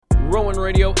Rowan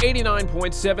Radio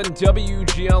 89.7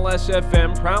 WGLS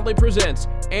FM proudly presents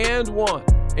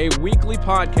AND1, a weekly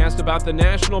podcast about the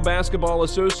National Basketball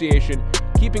Association,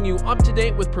 keeping you up to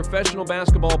date with professional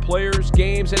basketball players,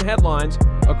 games, and headlines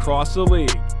across the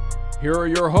league. Here are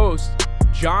your hosts,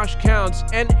 Josh Counts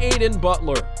and Aidan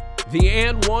Butler. The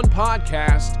AND1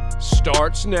 podcast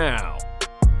starts now.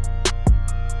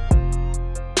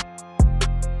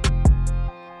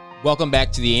 Welcome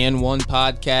back to the AND1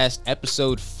 podcast,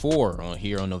 episode 4,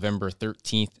 here on November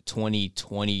 13th,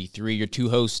 2023. Your two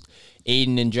hosts,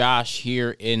 Aidan and Josh,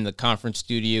 here in the conference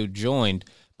studio, joined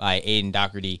by Aidan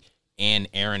Dougherty and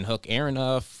Aaron Hook.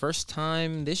 Aaron, first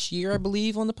time this year, I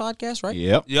believe, on the podcast, right?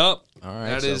 Yep. All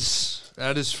right.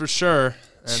 That is for sure.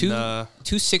 And,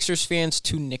 two Sixers fans,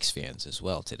 two Knicks fans as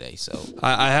well today. So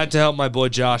I had to help my boy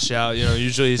Josh out. You know,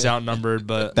 usually he's outnumbered,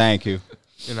 but Thank you.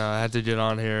 you know, I had to get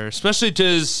on here, especially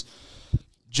because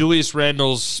Julius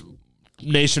Randle's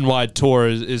nationwide tour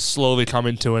is slowly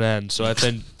coming to an end. So I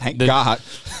think Thank God.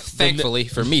 thankfully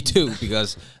for me too,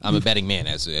 because I'm a betting man,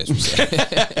 as we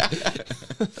said.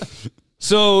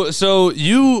 So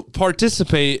you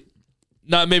participate,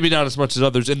 not as much as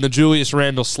others, in the Julius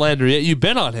Randle slander. Yet you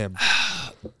bet on him.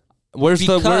 Where's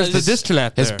the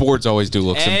disconnect there? His boards always do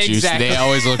look some juicy. They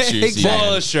always look juicy. Exactly.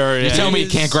 Well, sure. You Yeah. tell me he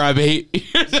can't grab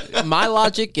 8. My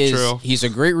logic is True. He's a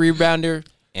great rebounder.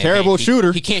 And Terrible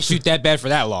shooter. He can't shoot that bad for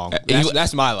that long.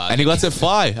 That's my logic. And he lets it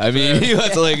fly. I mean, he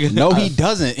lets No, he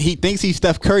doesn't. He thinks he's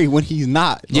Steph Curry when he's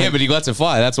not. yeah, but he lets it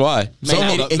fly. That's why.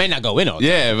 may not go in on.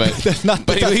 Yeah, but That's not.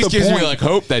 but at that's least the gives me point. like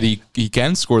hope that he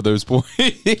can score those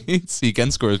points. He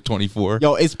can score 24.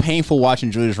 Yo, it's painful watching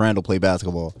Julius Randle play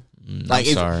basketball. Like,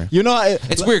 I'm sorry. You know,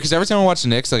 It's weird because every time I watch the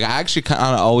Knicks, like I actually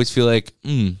kind of always feel like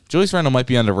Julius Randle might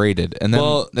be underrated, and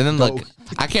then like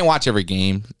I can't watch every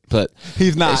game, but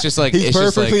he's not. It's just like he's it's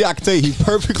just perfectly. like- I can tell you, he's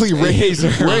perfectly raised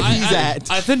where he's at.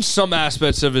 I think some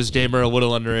aspects of his game are a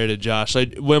little underrated, Josh.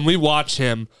 Like when we watch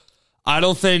him, I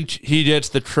don't think he gets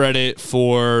the credit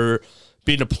for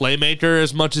being a playmaker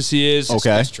as much as he is. Okay.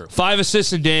 That's true. 5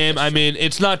 assists a game. I mean,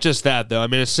 it's not just that though. I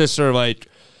mean, assists are like,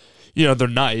 you know, they're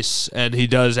nice, and he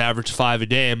does average 5 a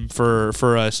game for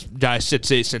a guy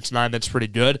 6'8", 6'9". That's pretty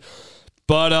good.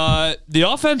 But the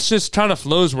offense just kind of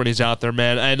flows when he's out there,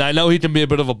 man. And I know he can be a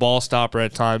bit of a ball stopper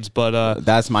at times, but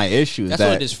That's my issue. That's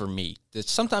what it is for me.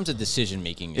 It's sometimes the decision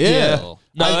making. Yeah. no,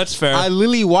 that's fair. I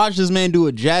literally watched this man do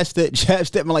a jab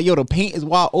step. I'm like, yo, the paint is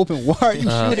wide open. Why are you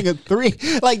shooting a 3?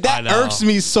 Like that I know. irks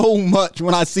me so much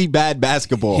when I see bad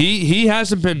basketball. he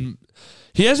hasn't been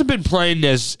playing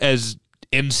as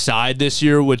inside this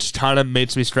year, which kind of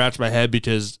makes me scratch my head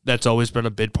because that's always been a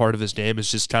big part of his game, is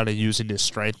just kind of using his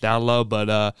strength down low.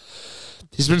 But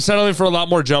he's been settling for a lot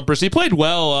more jumpers. He played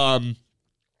well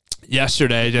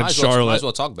yesterday against Charlotte. Might as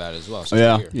well talk about it as well.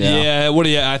 Yeah. What do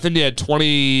you? I think he had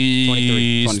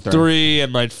 23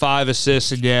 and like 5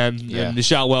 assists again, and he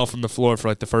shot well from the floor for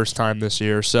like the first time this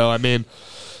year. So I mean,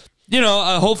 you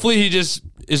know, hopefully he just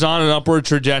is on an upward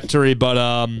trajectory. But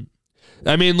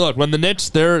I mean, look, when the Knicks,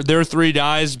 their 3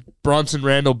 guys, Brunson,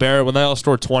 Randle, Barrett, when they all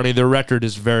score 20, their record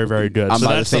is very, very good. I'm So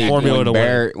about that's to say, the formula to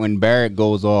win. when Barrett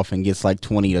goes off and gets like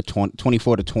 24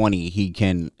 to 20, he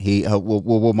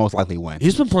will most likely win.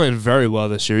 He's been playing very well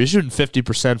this year. He's shooting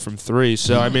 50% from 3.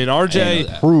 So, I mean,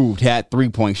 RJ, Proved had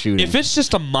 3-point shooting. if it's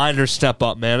just a minor step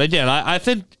up, man, again, I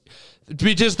think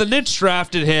because the Knicks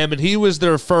drafted him and he was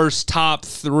their first top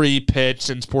 3 pick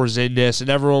since Porzingis, and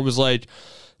everyone was like,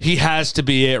 he has to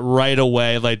be it right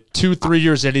away. Like 2-3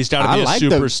 years in, he's got to be a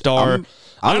superstar.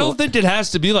 I don't think it has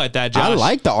to be like that, Josh. I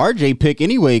like the RJ pick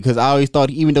anyway because I always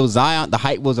thought even though the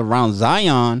hype was around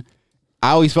Zion,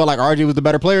 I always felt like RJ was the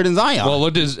better player than Zion. Well,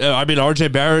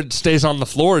 RJ Barrett stays on the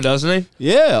floor, doesn't he?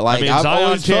 Yeah, like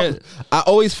Zion I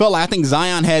always felt like I think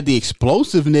Zion had the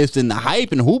explosiveness and the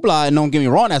hype and hoopla. And don't get me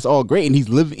wrong, that's all great, and he's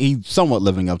somewhat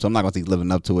living up to. I'm not gonna say he's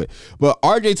living up to it, but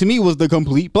RJ to me was the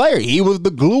complete player. He was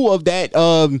the glue of that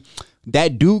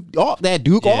Duke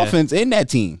offense in that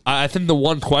team. I think the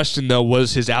one question though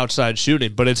was his outside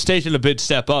shooting, but it's taken a big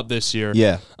step up this year.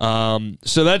 Yeah.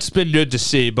 So that's been good to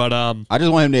see. But I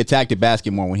just want him to attack the basket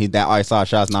more. When he's that outside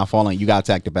shot's not falling, you got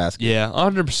to attack the basket. Yeah,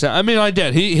 100%. I mean, I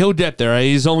get he'll get there.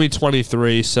 He's only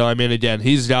 23, so I mean, again,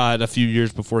 he's got a few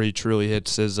years before he truly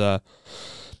hits his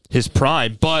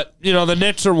prime. But you know, the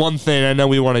Knicks are one thing. I know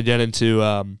we want to get into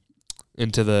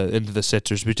the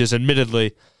Sixers because,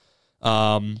 admittedly,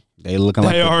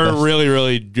 They are really,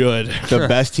 really good. The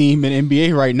best team in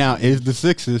NBA right now is the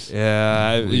Sixers.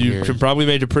 Yeah, you can probably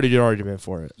make a pretty good argument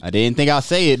for it. I didn't think I'd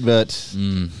say it, but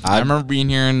I remember being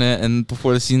here and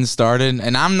before the season started,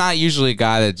 and I'm not usually a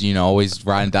guy that always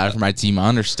ride and die for my team. I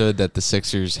understood that the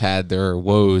Sixers had their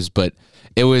woes, but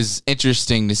it was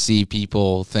interesting to see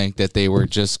people think that they were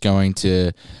just going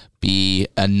to be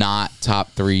a not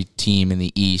top 3 team in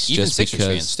the East, even just Sixers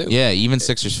because. fans too. Yeah, even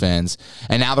Sixers fans,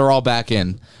 and now they're all back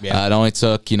in. Yeah. It only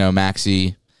took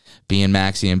Maxey being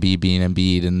Maxey, Embiid being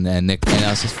Embiid, and Nick and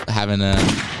us having a.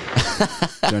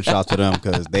 Doing shout to them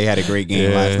because they had a great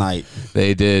game last night.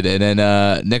 They did, and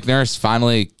then Nick Nurse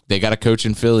finally. They got a coach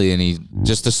in Philly, and he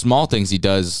just the small things he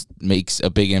does makes a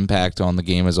big impact on the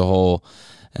game as a whole.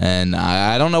 And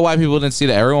I don't know why people didn't see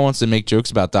that. Everyone wants to make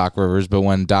jokes about Doc Rivers, but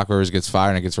when Doc Rivers gets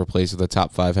fired and gets replaced with a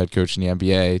top 5 head coach in the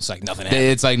NBA, It's like nothing happened.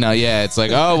 it's like it's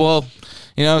like, oh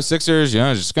well, Sixers,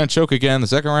 just gonna choke again the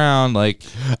second round. Like,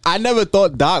 I never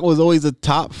thought Doc was always a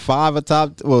top 5,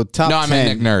 top 10. no, I mean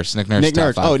Nick Nurse. Nick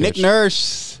Nurse. Oh, Nick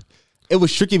Nurse. It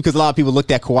was tricky because a lot of people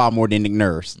looked at Kawhi more than Nick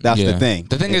Nurse. That's the thing.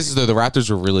 The thing is, though, the Raptors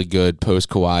were really good post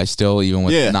Kawhi still, even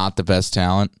with not the best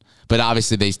talent. But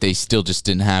obviously, they still just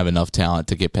didn't have enough talent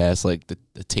to get past like the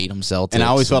Tatum Celtics. And I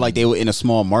always felt like they were in a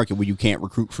small market where you can't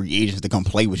recruit free agents to come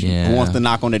play with you. Who wants to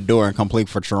knock on the door and come play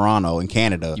for Toronto and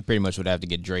Canada? You pretty much would have to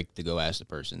get Drake to go ask the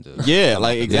person to. Yeah,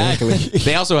 like exactly.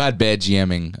 They also had bad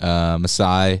GMing.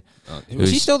 Masai.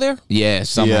 Was he still there? Yeah,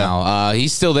 somehow.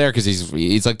 He's still there because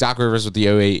he's like Doc Rivers with the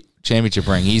 08 championship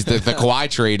ring. He's the Kawhi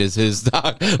trade is his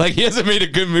Doc. Like, he hasn't made a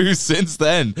good move since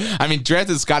then. I mean,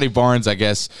 drafted Scotty Barnes, I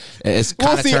guess, is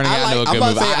kind of turning out into a good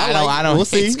move. I don't. We'll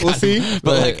see.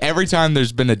 But like every time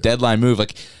there's been a deadline move,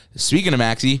 like speaking of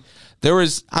Maxey, there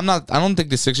was. I don't think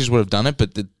the Sixers would have done it,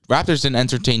 but the Raptors didn't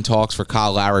entertain talks for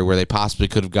Kyle Lowry where they possibly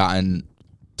could have gotten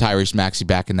Tyrese Maxey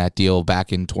back in that deal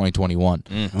back in 2021.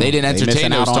 They didn't entertain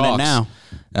those talks now.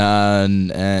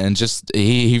 And just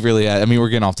he really. I mean, we're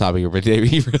getting off topic here, but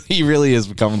he really is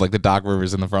becoming like the Doc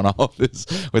Rivers in the front office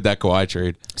with that Kawhi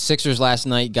trade. Sixers last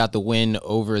night got the win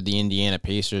over the Indiana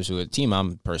Pacers, who are a team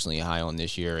I'm personally high on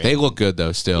this year. And They look good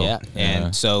though, still. yeah,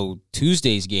 and so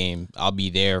Tuesday's game, I'll be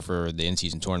there for the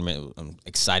in-season tournament. I'm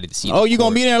excited to see. Oh, you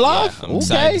gonna be there live? Yeah, I'm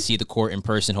excited Okay. to see the court in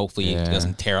person. Hopefully, it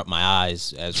doesn't tear up my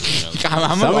eyes. As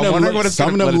I'm Some of them wondering look- what it's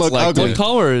some of gonna- them what it's look like ugly. to- What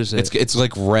color is it? It's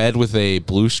like red with a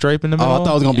blue stripe in the middle. Oh, I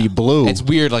thought it was gonna be blue. It's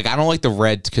weird. Like, I don't like the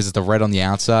red because it's the red on the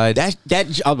outside. that I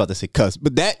was about to say cuss,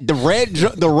 but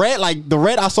the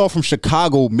red I saw from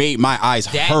Chicago made my eyes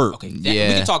hurt. Okay, Yeah.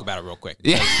 we can talk about it real quick.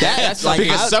 Yeah, That's like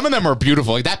because some of them are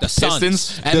beautiful. Like that, the Suns.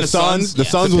 Pistons and The Suns was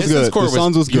Pistons good. court The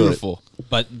Suns was good. beautiful.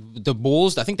 But the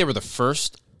Bulls, I think they were the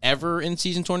first ever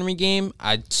in-season tournament game.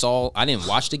 I didn't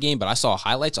watch the game, but I saw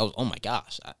highlights. I was, oh my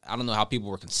gosh, I don't know how people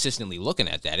were consistently looking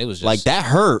at that. It was just, Like that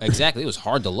hurt. Exactly, it was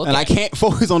hard to look And at. I can't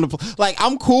focus on like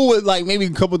I'm cool with like maybe a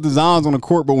couple designs on the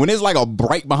court, but when it's like a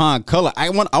bright behind color, I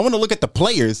want to look at the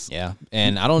players. Yeah,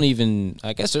 and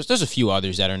I guess there's a few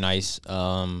others that are nice.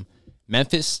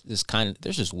 Memphis is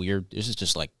there's just weird. This is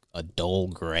just like a dull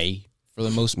gray for the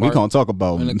most part. We're gonna talk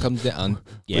about when it comes down.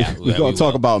 Yeah, we're gonna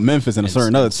talk about Memphis and a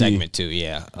certain other team. segment too.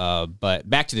 Yeah, but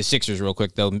back to the Sixers real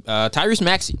quick though. Tyrese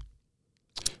Maxey.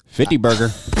 50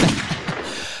 burger.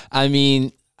 I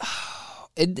mean,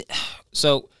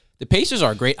 so the Pacers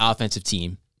are a great offensive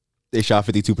team. They shot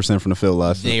 52% from the field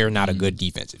last night. They are not a good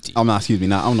defensive team. I'm not. Excuse me.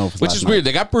 Not. I don't know if it's Which last is night. weird.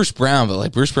 They got Bruce Brown, but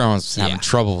like Bruce Brown was having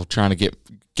trouble trying to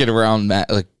get around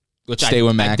Which stay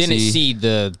with Maxey. I didn't see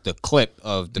the clip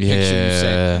of the picture you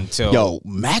said until Yo,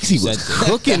 Maxey was Said-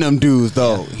 cooking them dudes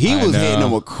though. He I was know. hitting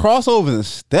them with crossovers and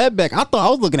step back. I thought I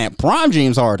was looking at prime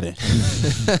James Harden.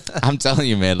 I'm telling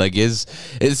you, man. Like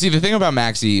see, the thing about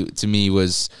Maxey to me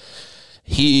was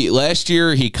last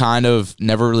year he kind of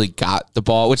never really got the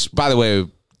ball. Which, by the way,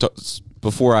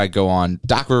 before I go on,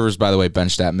 Doc Rivers, by the way,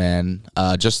 benched that man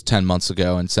just 10 months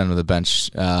ago and sent him to the bench.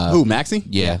 Who, Maxey?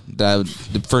 Yeah,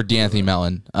 for D'Anthony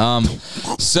Mellon.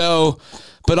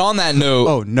 But on that note,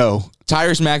 Oh no.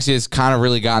 Tyrese Maxey has kind of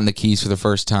really gotten the keys for the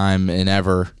first time in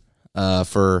ever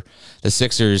for the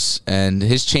Sixers, and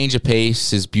his change of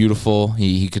pace is beautiful.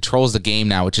 He controls the game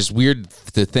now, which is weird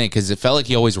to think because it felt like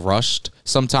he always rushed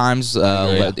sometimes,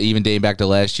 even dating back to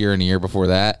last year and the year before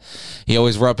that. He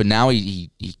always rushed, but now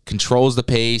he controls the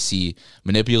pace. He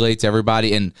manipulates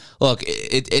everybody. And look,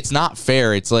 it's not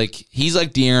fair. It's like he's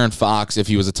like De'Aaron Fox if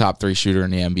he was a top 3 shooter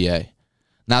in the NBA.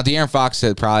 Now, De'Aaron Fox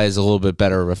probably is a little bit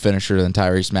better of a finisher than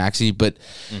Tyrese Maxey, but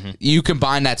you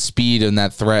combine that speed and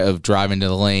that threat of driving to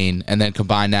the lane and then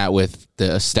combine that with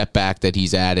the step back that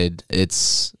he's added,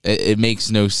 it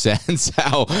makes no sense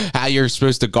how you're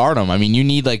supposed to guard him. I mean, you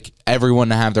need like everyone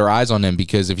to have their eyes on him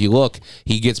because if you look,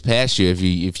 he gets past you if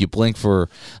you blink for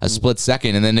a split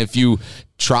second. And then if you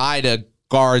try to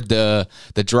guard the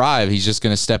drive. He's just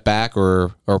going to step back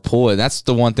or pull it. That's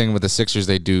the one thing with the Sixers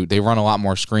they do. They run a lot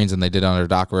more screens than they did under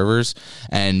Doc Rivers.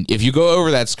 And if you go over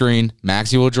that screen,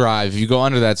 Maxey will drive. If you go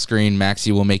under that screen,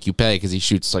 Maxey will make you pay because he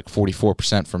shoots like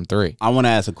 44% from three. I want to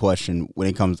ask a question when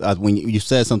it comes when you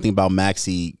said something about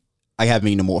Maxey, I have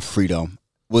no more freedom.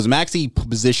 Was Maxey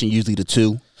position usually the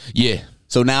 2? Yeah.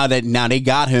 So now they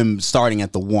got him starting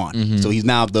at the 1. Mm-hmm. So he's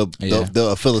now the what's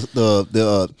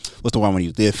the word I want to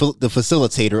use? The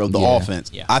facilitator of the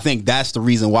offense. Yeah. I think that's the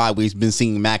reason why we've been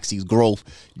seeing Maxey's growth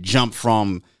jump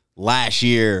from last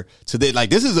year to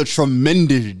this is a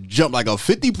tremendous jump, like a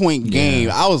 50-point game.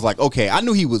 I was like, okay, I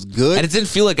knew he was good. And it didn't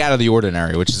feel like out of the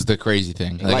ordinary, which is the crazy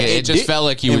thing. Like it just felt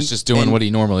like he was just doing what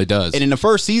he normally does. And in the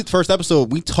first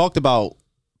episode, we talked about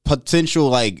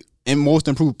potential and most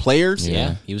improved players.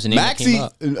 Yeah, he was a name that came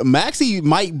up. Maxey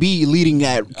might be leading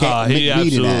that. He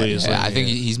absolutely is. I think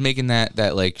he's making that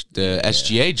like the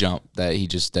SGA jump that he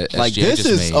just that like SGA this just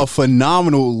is made. a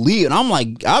phenomenal lead, and I'm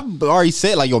like I've already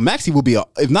said Maxey will be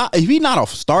if he's not a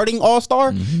starting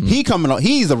all-star,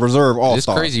 he's a reserve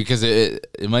all-star. It's crazy because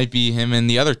it might be him and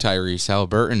the other Tyrese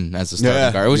Halliburton as a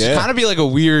starting guard, which would kind of be like a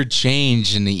weird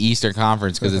change in the Eastern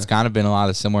Conference because it's kind of been a lot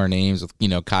of similar names with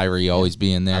Kyrie always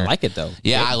being there. I like it though.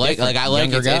 Yeah, I like it.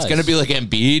 It's going to be like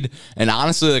Embiid and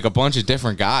honestly like a bunch of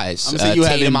different guys. I'm saying you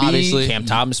have Tatum, Embiid, obviously. Cam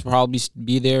Thomas will probably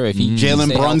be there if he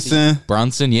Jalen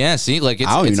Brunson, yeah. See, like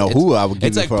I don't even know who I would give.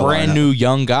 It's like brand new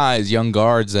young guys, young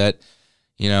guards that.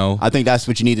 I think that's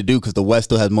what you need to do because the West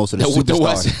still has most of the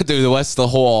superstars. The West, the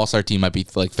whole All-Star team might be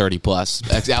like 30 plus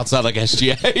outside like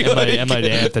SGA. It might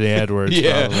Anthony Edwards.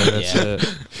 Yeah, that's it.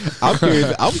 I'm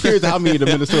curious how many of the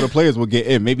Minnesota players will get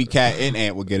in. Maybe Cat and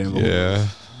Ant will get in. Yeah.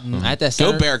 At that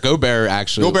center, Gobert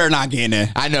actually. Gobert not getting in.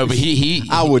 I know, but he's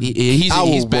would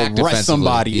back arrest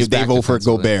somebody if they vote for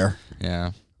Gobert.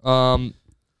 Yeah.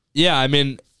 Yeah, I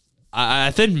mean,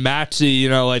 I think Maxey,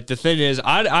 the thing is,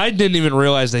 I didn't even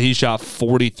realize that he shot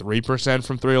 43%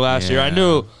 from 3 last year. I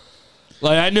knew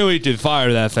he could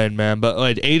fire that thing, man,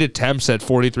 but 8 attempts at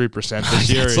 43% this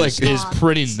year is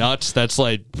pretty nuts. That's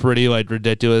pretty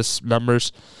ridiculous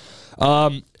numbers.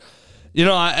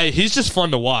 He's just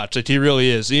fun to watch. He really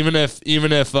is. Even if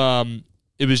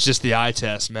it was just the eye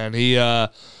test, man. He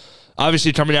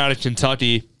obviously coming out of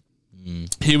Kentucky,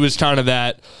 he was kind of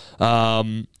that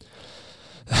kind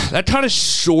of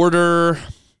shorter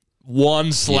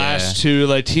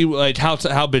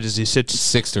 1/2. How big is he? 6'3".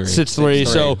 6'3".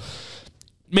 So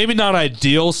maybe not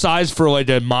ideal size for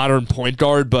a modern point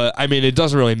guard, but I mean it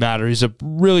doesn't really matter. He's a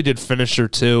really good finisher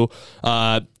too.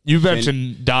 You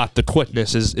mentioned Dot. The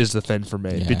quickness is the thing for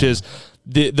me because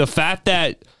the fact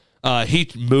that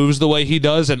he moves the way he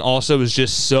does and also is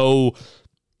just so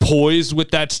poised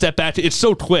with that step back. It's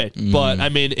so quick, but I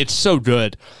mean it's so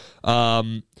good.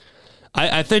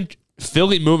 I think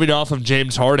Philly moving off of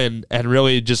James Harden and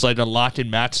really just unlocking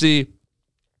Maxey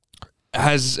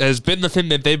has been the thing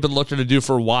that they've been looking to do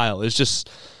for a while. It's just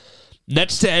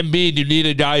next to Embiid, you need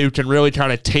a guy who can really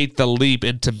kind of take the leap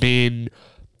into being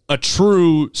a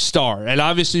true star. And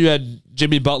obviously you had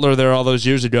Jimmy Butler there all those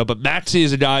years ago, but Maxey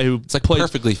is a guy who plays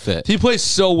perfectly fit. He plays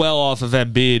so well off of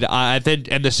Embiid. I think,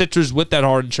 and the Sixers with that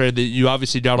Harden trade, that you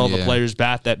obviously got all the players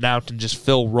back that now can just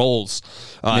fill roles.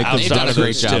 They've done a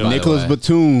great job. Nicholas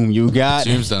Batum,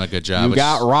 Batum's done a good job. You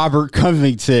got Robert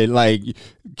Covington,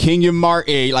 Kenyon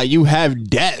Martin, you have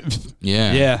depth.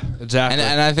 Yeah, exactly.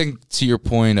 And I think to your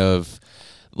point of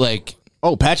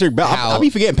Patrick Bell. I'll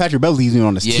be forgetting Patrick Bell's even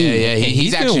on this team. Yeah,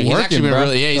 he's actually been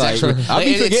really. Yeah, he's actually. I'll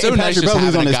be forgetting Patrick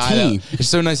Bell's on his team. It's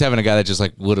so nice having a guy that just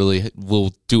literally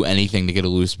will do anything to get a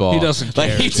loose ball. He doesn't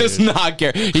care. He does not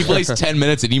care. He plays 10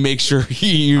 minutes and he makes sure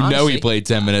he played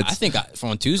 10 minutes. I think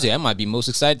on Tuesday I might be most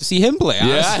excited to see him play.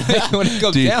 Yeah, when it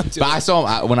comes down to it. But I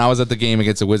saw him when I was at the game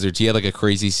against the Wizards. He had a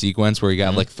crazy sequence where he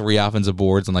got 3 offensive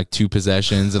boards and 2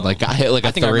 possessions and got hit a 3.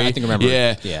 I think I remember.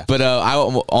 Yeah. But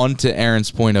on to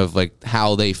Aaron's point of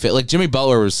how they fit. Jimmy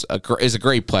Butler is a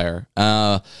great player.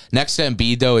 Next to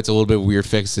Embiid, though, it's a little bit weird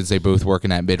fix since they both work in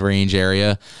that mid-range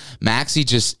area. Maxey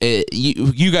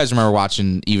you guys remember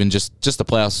watching even just the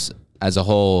playoffs as a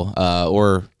whole,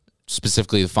 or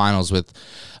specifically the finals with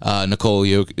Nikola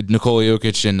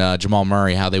Jokic and Jamal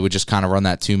Murray, how they would just kind of run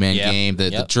that 2-man game,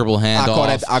 the dribble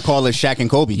handoff. I call it Shaq and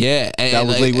Kobe. Yeah, and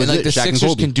the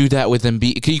Sixers can do that with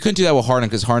Embiid. You couldn't do that with Harden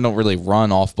because Harden don't really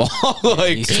run off ball.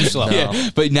 He's too slow. Yeah,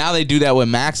 but now they do that with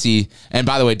Maxey. And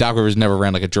by the way, Doc Rivers never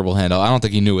ran a dribble handoff. I don't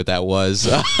think he knew what that was.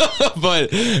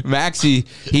 But Maxey,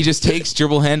 he just takes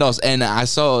dribble handoffs, and I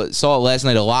saw it last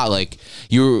night a lot.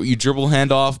 You dribble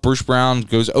handoff, Bruce Brown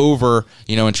goes over,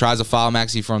 and tries to foul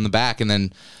Maxey from the back, and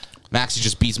then Maxey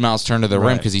just beats Miles Turner to the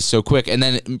rim because he's so quick. And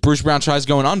then Bruce Brown tries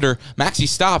going under. Maxey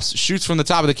stops, shoots from the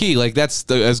top of the key. Like, that's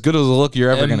as good as a look you're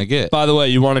ever going to get. By the way,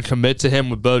 you want to commit to him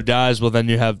with both guys, well, then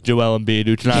you have Joel Embiid,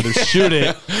 who can either shoot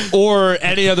it or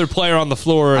any other player on the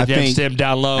floor against him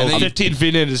down low. 15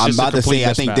 feet in is just a complete mismatch.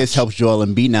 I think this helps Joel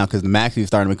Embiid now because Maxey is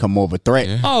starting to become more of a threat.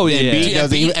 Yeah. Oh, yeah.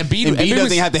 Embiid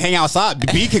doesn't have to hang outside.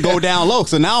 Embiid can go down low.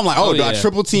 So now I'm like, do I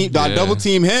triple team? Do I double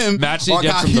team him? Maxey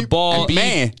gets him the ball.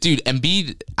 Dude,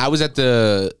 Embiid, I was at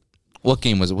the... What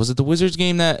game was it? Was it the Wizards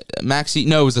game that Maxey...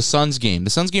 No, it was the Suns game. The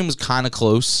Suns game was kind of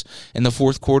close in the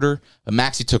fourth quarter, but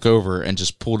Maxey took over and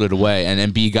just pulled it away, and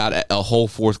Embiid got a whole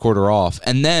fourth quarter off.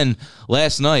 And then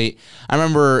last night, I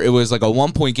remember it was like a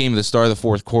 1-point game at the start of the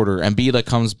fourth quarter.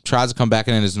 Embiid tries to come back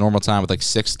in his normal time with like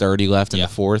 6:30 left in the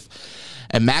fourth.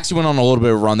 And Maxey went on a little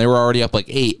bit of a run. They were already up like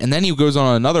 8. And then he goes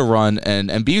on another run, and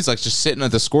Embiid's like just sitting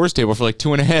at the scores table for like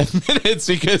 2.5 minutes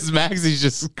because Maxey's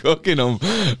just cooking him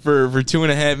for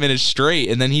 2.5 minutes straight.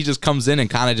 And then he just comes in and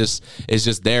kind of just is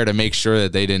just there to make sure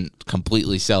that they didn't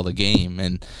completely sell the game.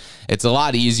 And it's a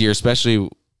lot easier, especially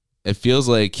it feels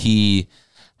like he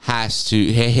had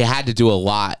to do a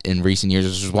lot in recent years,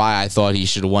 which is why I thought he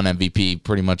should have won MVP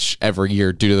pretty much every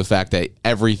year due to the fact that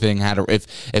everything had if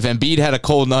Embiid had a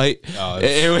cold night,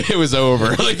 it was over.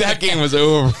 Like that game was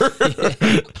over.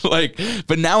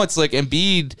 But now it's like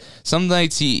Embiid. Some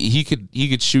nights he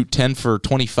could shoot 10 for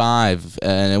 25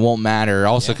 and it won't matter.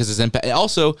 Also because his impact.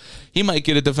 Also he might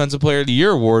get a Defensive Player of the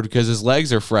Year award because his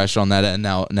legs are fresh on that end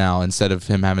now instead of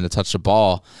him having to touch the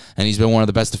ball. And he's been one of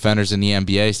the best defenders in the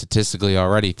NBA statistically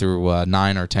already through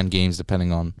 9 or 10 games,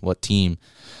 depending on what team.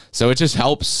 So it just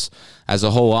helps as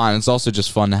a whole lot. And it's also just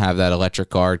fun to have that electric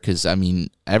guard because, I mean,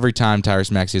 every time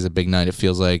Tyrese Maxey has a big night, it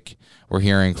feels like we're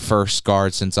hearing first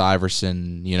guard since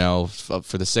Iverson,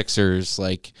 for the Sixers.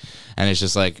 And it's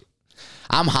just like,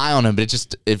 I'm high on him, but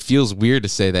it feels weird to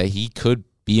say that he could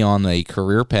be on a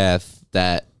career path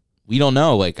that we don't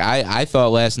know. I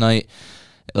thought last night,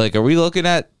 are we looking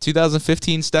at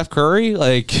 2015 Steph Curry?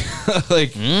 I'm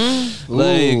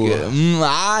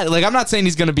not saying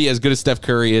he's going to be as good as Steph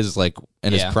Curry is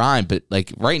in his prime, but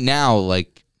right now,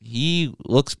 he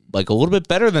looks like a little bit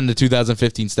better than the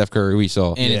 2015 Steph Curry we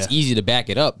saw. And it's easy to back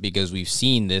it up because we've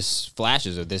seen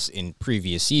flashes of this in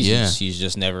previous seasons. He's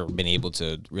just never been able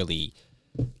to really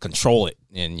control it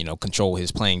and, control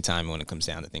his playing time when it comes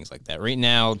down to things like that. Right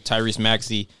now, Tyrese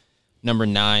Maxey, number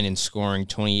 9 in scoring,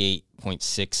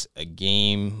 28.6 a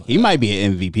game. He might be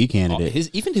an MVP candidate. His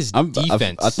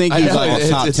defense. I think he's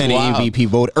top 10 MVP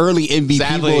vote. Early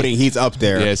MVP voting, he's up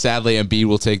there. Yeah, sadly, Embiid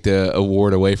will take the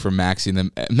award away from Maxey, and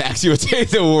then Maxey will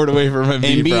take the award away from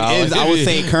Embiid. Embiid is, I would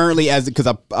say, currently, because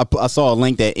I saw a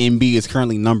link that Embiid is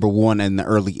currently number 1 in the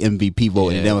early MVP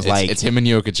vote, and then was it's him and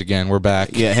Jokic again. We're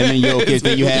back. Yeah, him and Jokic.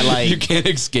 Then you had you can't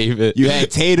escape it. You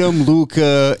had Tatum,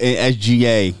 Luka, and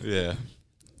SGA. Yeah.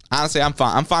 Honestly, I'm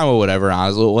fine. I'm fine with whatever.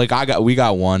 Honestly, we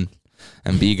got one,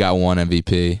 and B got one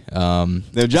MVP.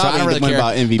 Their job I don't really care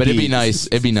about MVP, but it'd be nice.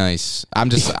 It'd be nice.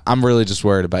 I'm really just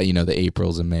worried about the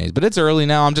Aprils and Mays. But it's early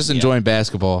now. I'm just enjoying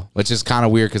basketball, which is kind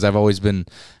of weird because I've always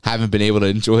haven't been able to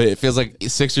enjoy it. It feels like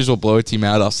Sixers will blow a team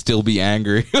out. I'll still be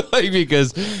angry,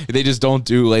 because they just don't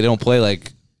play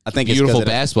I think beautiful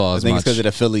basketball. I think it's because of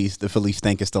the Phillies. The Phillies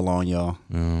stink is still on, y'all.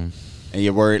 And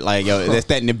you're worried, that's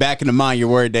that in the back of the mind. You're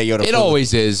worried that it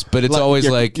always is, but it's always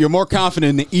you're more confident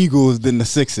in the Eagles than the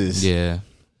Sixers. Yeah.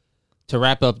 To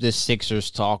wrap up this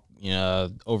Sixers talk,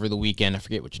 over the weekend, I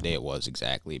forget which day it was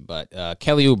exactly, but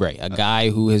Kelly Oubre, a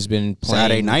guy who has been playing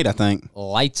Saturday night, I think,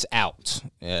 lights out,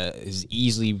 is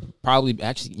easily probably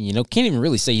can't even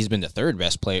really say he's been the third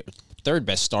best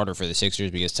starter for the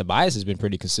Sixers because Tobias has been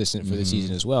pretty consistent for the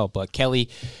season as well. But Kelly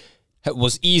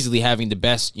was easily having the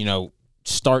best,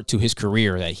 start to his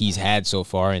career that he's had so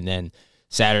far. And then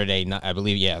Saturday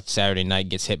night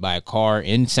gets hit by a car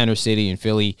in Center City in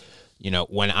Philly.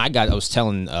 When I was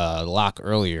telling Locke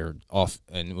earlier and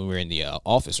when we were in the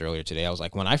office earlier today, I was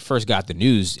like, when I first got the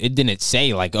news, it didn't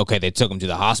say okay, they took him to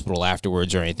the hospital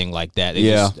afterwards or anything like that.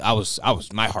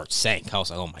 My heart sank. I was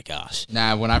like, oh my gosh.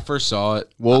 Nah, when I first saw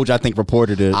it, Woj, I think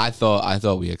reported it. I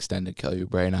thought we extended Kelly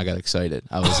Oubre, and I got excited.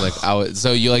 I was like,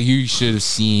 so you should have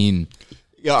seen.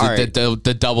 Yeah,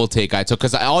 the double take I took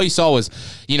because all you saw was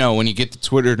when you get the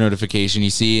Twitter notification, you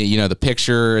see the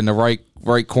picture in the right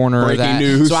corner Breaking of that.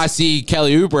 News. So I see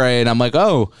Kelly Oubre and I'm like,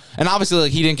 oh, and obviously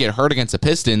he didn't get hurt against the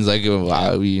Pistons, he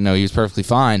was perfectly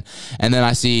fine. And then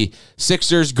I see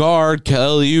Sixers guard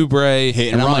Kelly Oubre,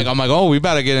 and I'm like, oh, we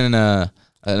better get in an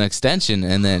extension.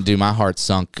 And then my heart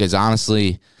sunk because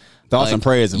honestly, thoughts and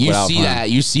prayers. You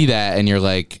see that, and you're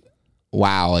like,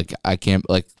 wow, I can't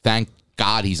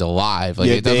God he's alive. Like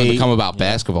it doesn't become about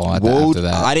basketball after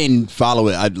that. I didn't follow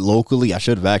it locally. I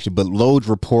should have actually, but Load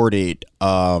reported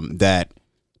that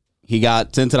he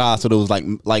got sent to the hospital. It was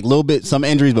like a little bit, some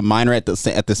injuries, but minor at the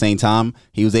same time.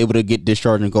 He was able to get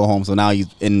discharged and go home. So now he's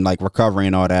in like recovery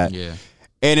and all that. Yeah.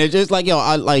 And it's just like,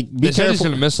 I like be they said careful. he's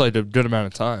going to miss like a good amount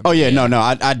of time. Oh yeah, no,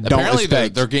 I don't Apparently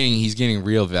expect. he's getting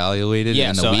reevaluated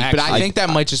in so a week, but I actually- think that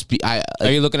might just be. Are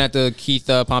you looking at the Keith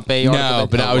Pompey article? No,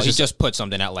 but I was he just put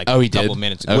something out like Oh, a he did? couple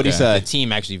minutes ago. What'd he say? The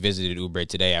team actually visited Oubre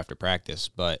today after practice,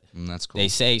 but That's cool. they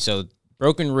say so.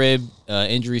 Broken rib,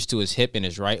 injuries to his hip and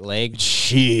his right leg.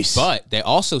 Jeez. But they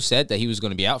also said that he was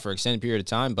going to be out for an extended period of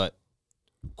time. But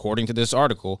according to this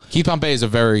article, Keith Pompey is a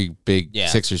very big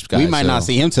Sixers guy. we might not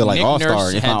see him till like Nick All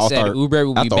Star. Nurse had said Oubre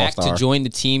will be back to join the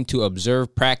team to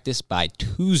observe practice by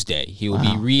Tuesday. He will be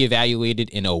reevaluated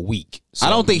in a week. So,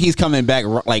 I don't think he's coming back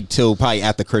like till probably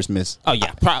after Christmas. Oh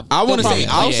yeah, I want to say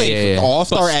I'll say All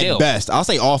Star But at still. best. I'll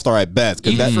say All Star at best.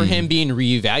 even for him being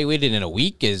reevaluated in a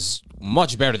week is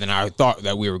much better than I thought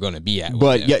that we were going to be at.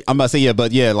 But yeah, I'm about to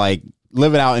say like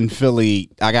living out in Philly,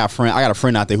 I got a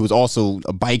friend out there who's also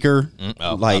a biker.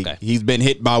 He's been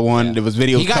hit by one. Yeah. There was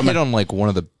videos. He got coming. hit on like one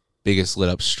of the biggest lit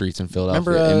up streets in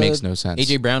Philadelphia. Remember, it makes no sense.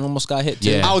 AJ Brown almost got hit too.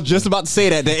 Yeah. I was just about to say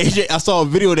that AJ. I saw a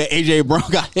video that AJ Brown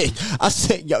got hit. I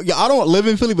said, yo, I don't live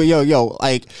in Philly, but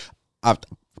like, for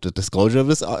the disclosure of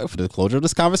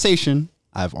this conversation,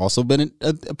 I've also been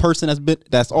a person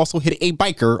that's also hit a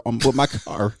biker with my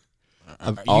car.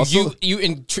 You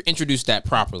introduced that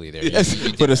properly there. Yes, You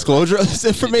did for that disclosure of this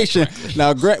information.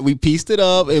 Now, Grant, we pieced it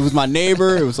up. It was my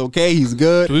neighbor. It was okay. He's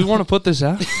good. Do we want to put this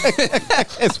out?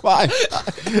 It's fine.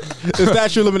 The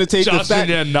statute of limitations. John's going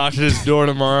to knock at his door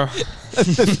tomorrow. The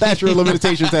statute of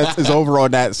limitations is over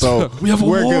on that. So We have a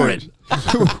we're warrant.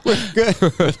 good. We're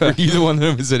good. Are you the one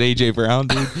that was at AJ Brown,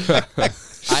 dude?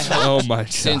 Oh my god!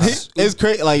 Since It's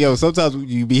crazy. Like, sometimes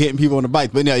you be hitting people on the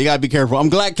bike, but you gotta be careful. I'm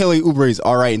glad Kelly Oubre is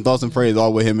all right, and thoughts and prayers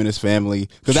all with him and his family,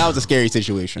 because that was a scary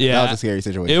situation. Yeah, that was a scary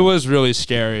situation. It was really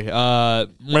scary.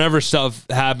 Whenever stuff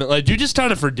happened, like you just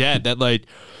kind of forget that, like,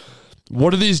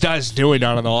 what are these guys doing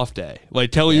on an off day?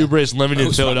 Like Kelly Oubre is living in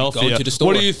Who's probably Philadelphia. going to the store.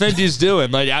 What do you think he's doing?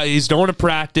 Like he's going to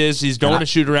practice, he's going to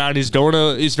shoot around, he's going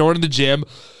to the gym.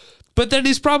 But then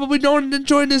he's probably going and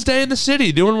enjoying his day in the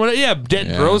city, doing what? Yeah,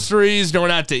 getting groceries,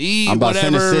 going out to eat. I'm about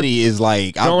whatever. Center City is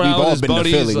like we've Going out with all his been to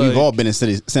buddies, Philly. like- We've all been in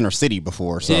Center City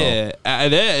before. So Yeah,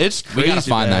 it's We crazy. gotta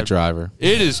find man. that driver.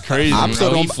 It is crazy. I'm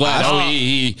still he don't- fled.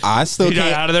 I- I still He got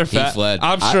can't. out of there He fast. fled.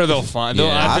 I'm sure they'll find. Yeah.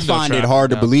 I think they'll find it track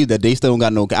hard him to down. believe that they still don't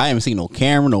got no. I haven't seen no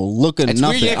camera, no looking, It's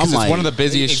nothing. weird, yeah, 'cause I'm it's like, one of the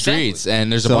busiest Exactly. streets, and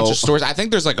there's a So- bunch of stores. I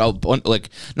think there's like like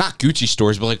not Gucci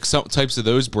stores, but like some types of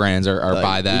those brands are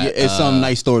by that. It's some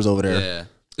nice stores over there. Yeah.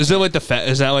 Is it like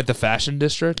is that like the fashion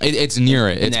district? It's near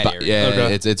it. It's that by, area. yeah,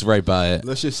 Okay. it's right by it.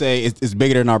 Let's just say it's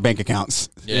bigger than our bank accounts.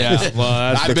 Yeah.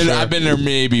 Well, that's I've been there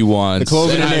maybe once. The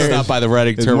clothing And in I there stopped is- by the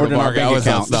Reading is more Terminal than our Market. I bank was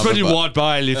not account. That's when you stopping by. walk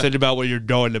by and you think about what you're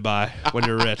going to buy when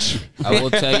you're rich. I will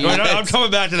tell you, I'm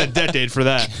coming back to the decade for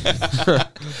that.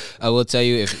 I will tell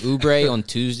you, if Oubre on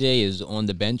Tuesday is on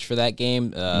the bench for that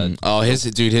game, Oh, his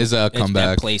comeback.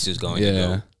 that place is going to Yeah.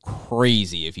 go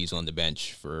crazy if he's on the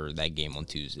bench for that game on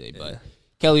Tuesday. But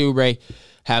Kelly Oubre,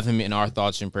 have him in our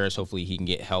thoughts and prayers. Hopefully he can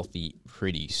get healthy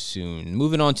pretty soon.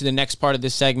 Moving on to the next part of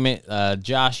this segment,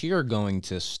 Josh, you're going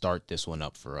to start this one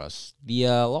up for us. The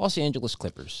Los Angeles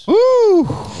Clippers. Woo!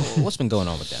 What's been going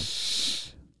on with them?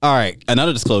 All right,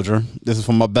 another disclosure. This is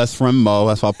from my best friend Mo.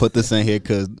 That's why I put this in here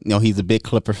because he's a big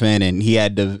Clipper fan, and he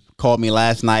had to call me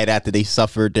last night after they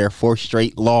suffered their fourth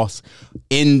straight loss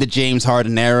in the James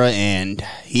Harden era, and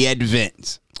he had to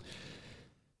vent.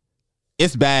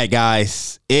 It's bad,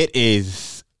 guys.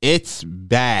 It's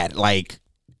bad. Like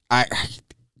I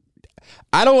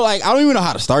don't even know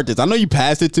how to start this. I know you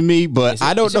passed it to me, but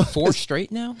I don't know. 4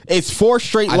 straight now? It's 4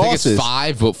 straight I think losses. it's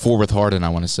 5, but 4 with Harden, I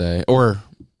want to say. Or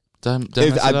did I mess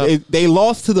it up? They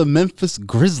lost to the Memphis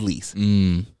Grizzlies.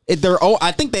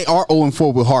 I think they are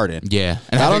 0-4 with Harden. Yeah,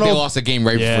 and I think they lost a game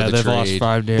right before the they've trade. lost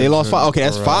 5 games. They lost 5. Okay,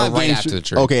 that's 5 right games. after the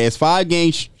trade. Okay, it's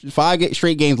 5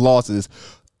 straight games losses.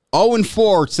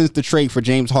 0-4 since the trade for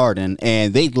James Harden,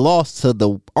 and they lost to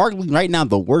arguably right now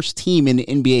the worst team in the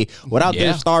NBA without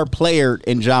their star player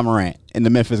in Ja Morant in the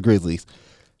Memphis Grizzlies.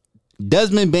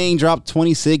 Desmond Bane dropped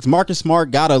 26. Marcus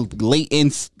Smart got a late-in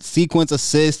sequence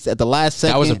assist at the last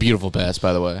second. That was a beautiful pass,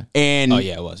 by the way. And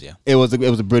It was. Yeah. it was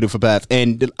a beautiful pass.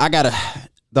 And I got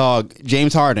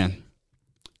James Harden.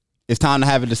 It's time to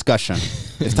have a discussion.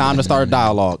 It's time to start a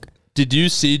dialogue. Did you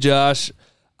see, Josh?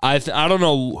 I don't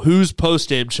know whose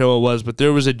post-game show it was, but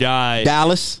there was a guy.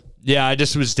 Dallas. Yeah, I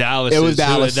just was Dallas. It was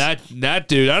Dallas. That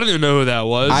dude, I don't even know who that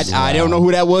was. I don't know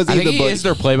who that was either. I think he is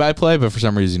their play-by-play, but for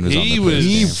some reason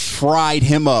he fried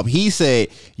him up. He said,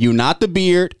 "You not the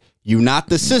beard, you not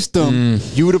the system,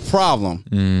 you the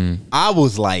problem." I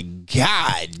was like,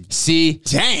 God,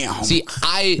 damn. See,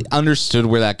 I understood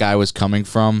where that guy was coming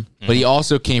from, but he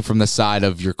also came from the side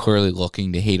of you're clearly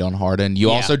looking to hate on Harden.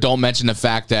 You also don't mention the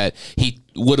fact that he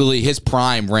literally his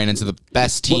prime ran into the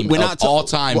best team of all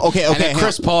time. Okay. And then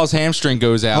Chris Paul's hamstring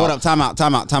goes out. Hold up, time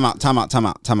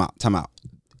out.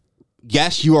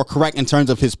 Yes, you are correct in terms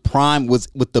of his prime was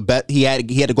with the best. He had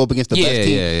to go up against the best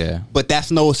team. Yeah. But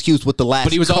that's no excuse with the last.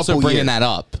 But he was also bringing years. that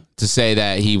up to say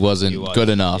that he wasn't good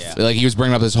enough. Yeah. Like he was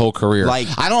bringing up his whole career. Like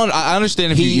I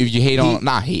understand if you hate on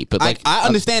not hate, but like I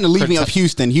understand the leaving of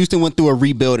Houston. Houston went through a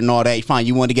rebuild and all that. Fine,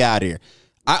 you want to get out of here.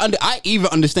 I even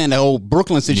understand the whole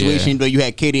Brooklyn situation where you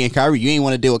had KD and Kyrie. You ain't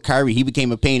want to deal with Kyrie. He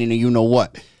became a pain, and you know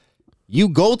what? You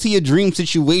go to your dream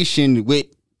situation with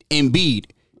Embiid.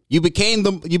 You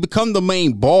become the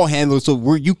main ball handler, so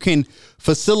where you can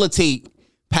facilitate,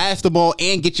 pass the ball,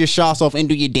 and get your shots off and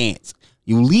do your dance.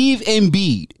 You leave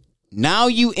Embiid. Now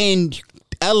you in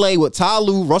LA with Ty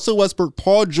Lue, Russell Westbrook,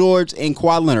 Paul George, and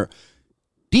Kawhi Leonard.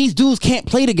 These dudes can't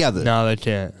play together. No, they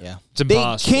can't. Yeah, it's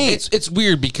impossible. They can't. It's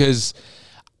weird because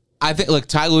I think like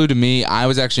Ty Lue to me, I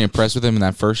was actually impressed with him in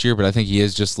that first year, but I think he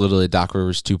is just literally Doc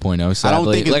Rivers 2.0. Sadly. I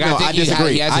don't think. I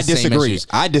disagrry.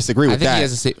 I disagree with that. I think he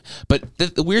has the same. But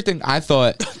the weird thing, I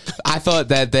thought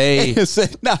that they.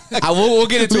 We'll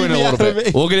get into it in a little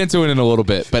bit. We'll get into it in a little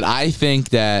bit. But I think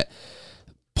that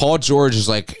Paul George is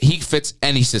like he fits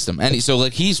any system, so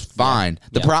like he's fine.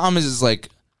 The problem is like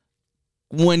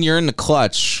when you're in the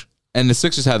clutch, and the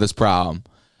Sixers have this problem.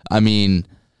 I mean,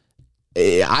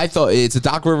 I thought it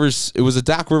was a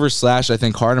Doc Rivers / I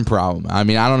think Harden problem. I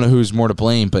mean, I don't know who's more to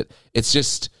blame, but it's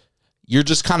just you're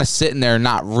just kind of sitting there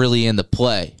not really in the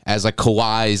play as like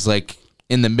Kawhi's like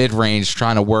in the mid range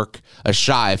trying to work a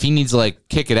shot. If he needs to like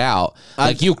kick it out,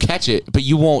 like you'll catch it, but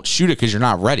you won't shoot it because you're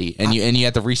not ready, and you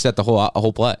have to reset the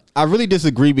whole play. I really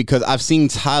disagree because I've seen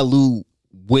Ty Lue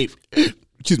with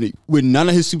none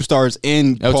of his superstars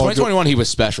in 2021 he was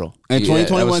special. And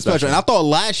 2021 special. And I thought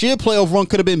last year playoff run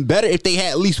could have been better if they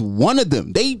had at least one of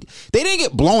them. They didn't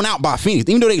get blown out by Phoenix,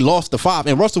 even though they lost the 5.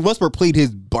 And Russell Westbrook played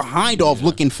his behind off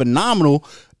looking phenomenal.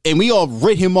 And we all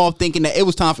writ him off thinking that it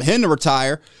was time for him to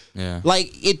retire. Yeah.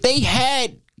 Like, if they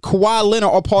had Kawhi Leonard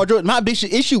or Paul George, my big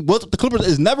issue with the Clippers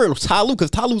is never Ty Lue,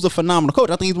 because Ty Lue's a phenomenal coach.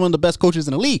 I think he's one of the best coaches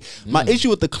in the league. My issue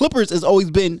with the Clippers has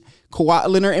always been Kawhi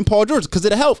Leonard and Paul George because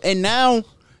of the health. And now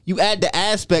you add the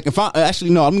aspect. I'm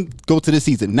going to go to this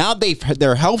season. Now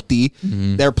they're healthy.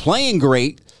 They're playing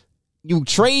great. You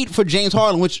trade for James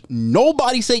Harden, which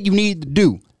nobody said you needed to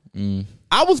do.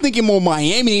 I was thinking more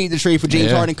Miami needed to trade for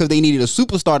James Harden because they needed a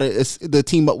superstar to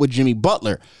team up with Jimmy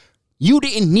Butler. You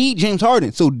didn't need James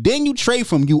Harden. So then you trade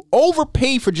for him. You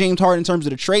overpaid for James Harden in terms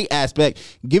of the trade aspect,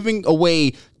 giving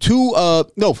away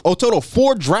total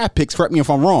 4 draft picks. Correct me if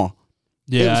I'm wrong.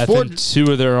 Yeah, I think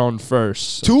 2 of their own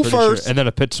first. 2 first. And then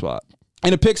a pick swap.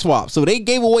 And a pick swap. So they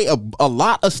gave away a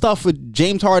lot of stuff for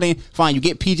James Harden. Fine, you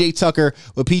get P.J. Tucker,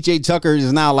 but P.J. Tucker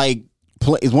is now like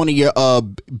is one of your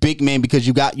big men because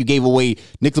you gave away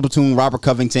Nicholas Batum, Robert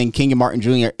Covington, Kenyon Martin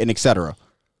Jr., and etc.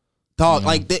 Dog,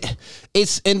 like this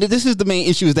is the main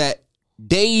issue is that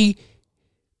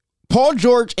Paul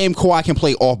George and Kawhi can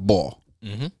play off ball.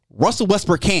 Russell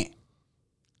Westbrook can't.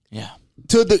 Yeah.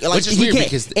 Which is weird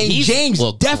because James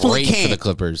definitely can't for the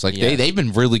Clippers. Like they've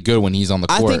been really good when he's on the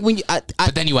court. I think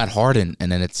but then you add Harden,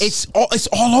 and then it's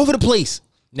all over the place.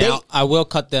 Now I will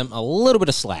cut them a little bit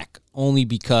of slack only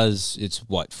because it's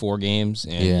 4 games,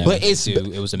 and but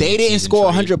it was they didn't score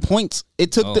 100 points.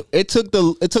 It took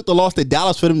the loss to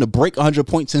Dallas for them to break 100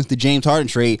 points since the James Harden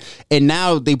trade, and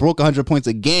now they broke 100 points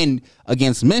again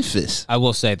against Memphis. I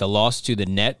will say the loss to the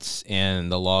Nets and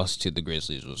the loss to the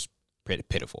Grizzlies was pretty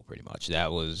pitiful, pretty much.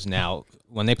 That was now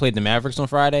when they played the Mavericks on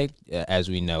Friday, as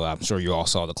we know, I'm sure you all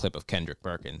saw the clip of Kendrick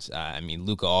Perkins. I mean,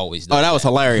 Luka always does that was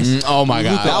hilarious. Oh my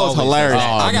god, that was hilarious.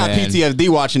 I got PTSD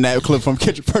watching that clip from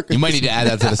Kendrick Perkins. You might need to add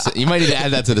that to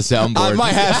the soundboard. I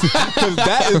might have to, because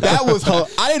that was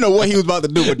I didn't know what he was about to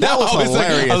do, but that was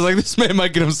hilarious. I was like, this man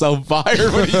might get himself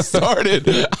fired when he started.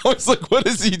 I was like, what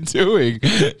is he doing?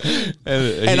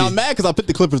 And I'm mad because I picked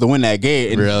the Clippers to win that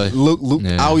game. And really, Luke,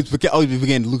 I always forget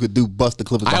Luka do bust the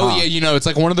Clippers. It's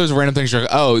like one of those random things. You're like,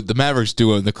 oh, the Mavericks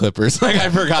do own the Clippers. Like I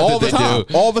forgot all that they do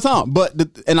all the time. But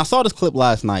and I saw this clip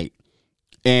last night,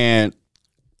 and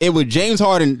it was James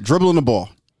Harden dribbling the ball.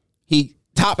 He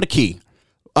top of the key.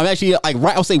 I'm actually like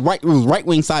right. I'll say right. It was right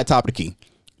wing side top of the key.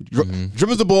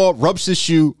 dribbles the ball, rubs his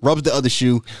shoe, rubs the other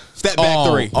shoe, step back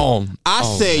three. I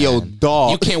said, man. yo,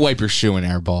 dog. You can't wipe your shoe in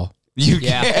air ball. You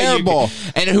Yeah. can't. Air ball.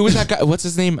 And who was that guy? What's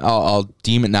his name? I'll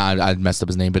deem it. Nah, I messed up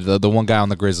his name. But the one guy on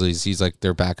the Grizzlies, he's like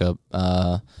their backup.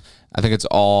 I think it's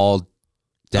Aldama.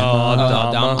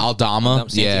 Aldama,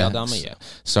 yeah.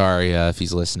 Sorry if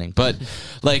he's listening, but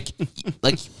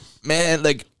man,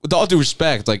 with all due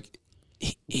respect,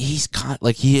 he's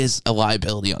he is a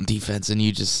liability on defense, and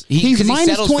you just he's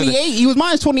minus 28. He was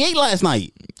minus 28 last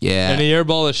night. Yeah, And he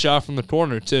airball a shot from the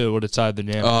corner too would have tied the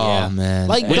game. oh Yeah. man,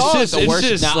 Like, Which dog, is the worst.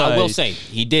 just Now, I will like- say,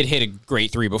 he did hit a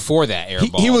great three before that air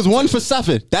ball. He was 1 for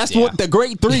 7. That's what the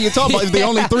great 3 you're talking about is the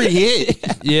only 3 he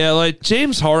hit. Yeah,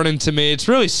 James Harden to me, it's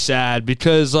really sad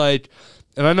because and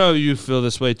I know you feel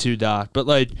this way too, Doc, but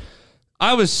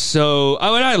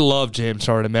I love James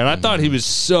Harden, man. I thought he was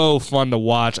so fun to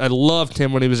watch. I loved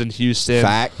him when he was in Houston.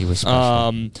 Fact. he was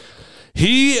special.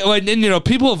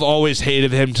 People have always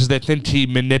hated him because they think he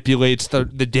manipulates the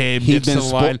game, He's gets to been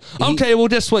the line. Okay, well,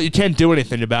 guess what? You can't do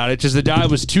anything about it because the guy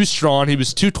was too strong. He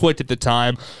was too quick at the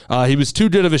time. He was too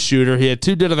good of a shooter. He had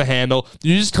too good of a handle.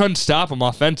 You just couldn't stop him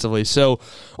offensively. So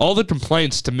all the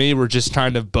complaints to me were just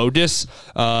kind of bogus.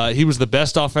 He was the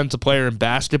best offensive player in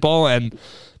basketball, and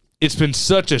it's been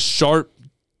such a sharp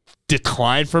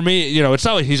decline for me. It's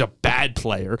not like he's a bad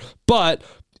player, but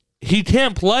he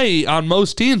can't play on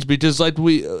most teams because, like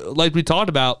we talked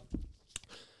about,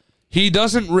 he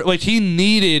doesn't he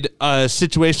needed a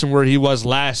situation where he was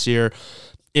last year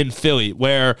in Philly,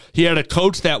 where he had a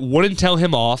coach that wouldn't tell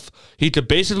him off. He could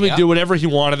basically do whatever he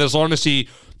wanted as long as he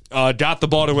got the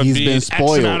ball to He's Embiid been X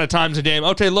spoiled. amount of times a game.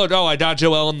 Okay, look, I got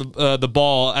Joel on the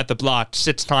ball at the block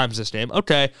 6 times this game.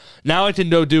 Okay, now I can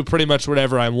go do pretty much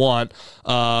whatever I want.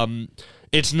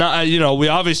 It's not, we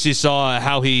obviously saw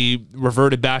how he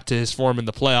reverted back to his form in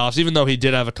the playoffs, even though he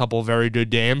did have a couple very good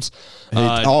games.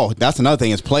 That's another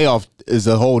thing. His playoff is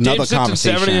a whole nother Game 6 and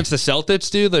conversation. 7 against the Celtics,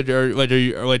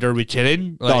 dude. Are we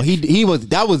kidding? No, he was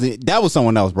that was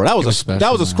someone else, bro. That was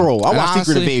a scroll. I And watched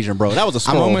honestly, Secret Invasion, bro. That was a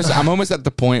scroll. I'm almost at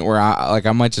the point where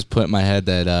I might just put in my head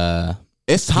that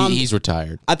it's time. he's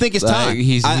retired. I think it's time.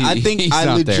 He's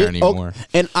not there anymore.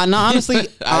 And honestly,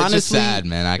 It's just sad,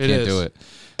 man. I can't is. do it.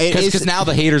 It's- Because now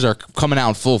the haters are coming out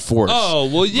in full force. Oh,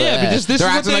 well, yeah, because this is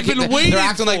what they've been waiting They're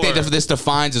acting like for. this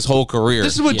defines his whole career.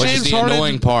 This is what which James is the Harden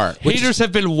annoying part. haters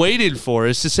have been waiting for,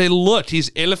 is to say, look, he's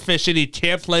inefficient. He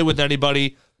can't play with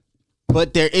anybody.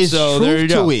 But there is So, there you truth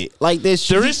to go. it.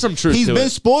 There is some truth He's to been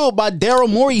it. spoiled by Daryl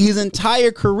Morey his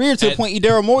entire career to the point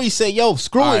Daryl Morey said, yo,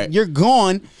 screw All it, right. you're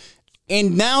gone.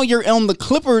 And now you're on the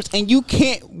Clippers, and you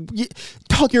can't.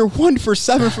 You're 1 for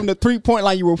 7 from the 3-point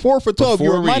line. You were 4 for 12.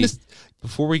 You were minus.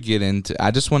 Before we get into,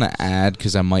 I just want to add,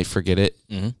 because I might forget it.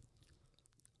 Mm-hmm.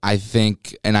 I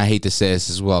think, and I hate to say this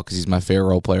as well, because he's my favorite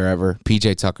role player ever.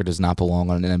 PJ Tucker does not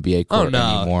belong on an NBA Oh, court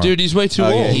no. anymore. Dude, he's way too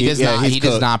Oh, old. yeah, he does not. he's He does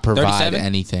cooked. not provide 37?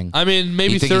 anything. I mean,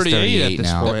 maybe You think he's 38 at 38 this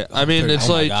now. point. I mean, it's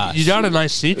Oh my like, gosh. you got a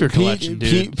nice sneaker collection,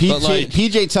 dude. But,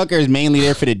 PJ Tucker is mainly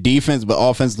there for the defense, but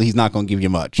offensively, he's not going to give you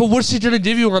much. but what's he going to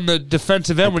give you on the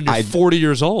defensive end when you're 40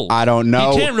 years old? I don't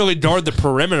know. He can't really guard the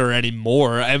perimeter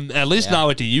anymore, and at least not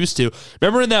like he used to.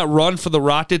 Remember in that run for the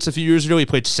Rockets a few years ago, he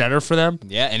played center for them?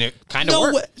 Yeah, and it kind of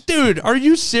worked. Dude, are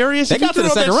you serious? They If you got to the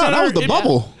throw second round. That was the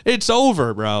bubble. It's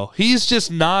over, bro. He's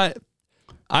just not.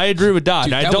 I agree with Doc.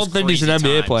 Dude, I that don't was think he's an crazy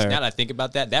NBA times. player. Now that I think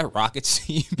about that Rockets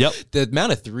team, Yep. the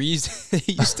amount of threes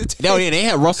they used to take. No, yeah, they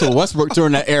had Russell Westbrook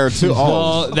during that era, too.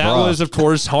 Well, that bruh. was, of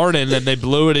course, Harden, and they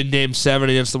blew it in Game 7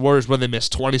 against the Warriors when they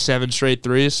missed 27 straight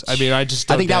threes. I mean, I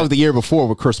think that was the year before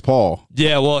with Chris Paul.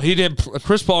 Yeah, well, he didn't.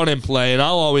 Chris Paul didn't play, and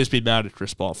I'll always be mad at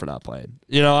Chris Paul for not playing.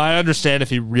 I understand if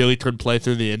he really couldn't play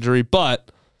through the injury, but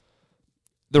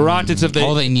the Rockets,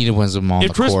 All they needed was him on if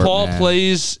the Chris court, Paul man.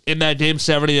 plays in that Game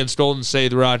 7 against Golden State,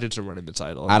 the Rockets are winning the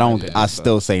title. I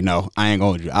still say no. I ain't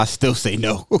going to. I still say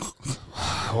no.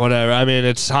 Whatever. I mean,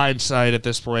 it's hindsight at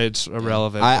this point. It's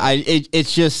irrelevant.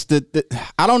 It's just that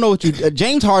I don't know what you.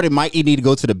 James Harden might need to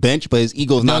go to the bench, but his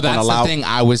ego's No, not going to that's allow. the thing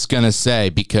I was gonna say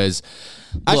because.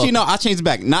 Actually, look, no. I changed it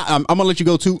back. Not. I'm gonna let you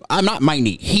go too. I'm not. Might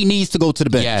need. He needs to go to the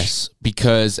bench. Yes,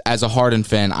 because as a Harden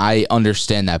fan, I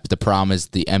understand that. But the problem is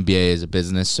the NBA is a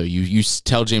business, so you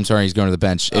tell James Harden he's going to the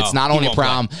bench. It's not he only a won't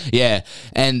problem. Yeah,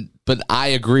 but I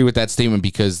agree with that statement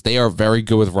because they are very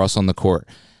good with Russ on the court.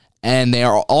 And they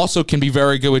are also can be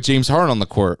very good with James Harden on the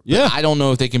court. But Yeah. I don't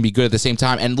know if they can be good at the same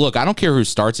time. And look, I don't care who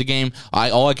starts a game.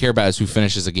 All I care about is who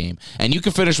finishes a game. And you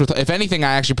can finish with, if anything,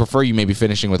 I actually prefer you maybe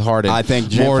finishing with Harden. I think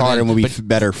James Harden will be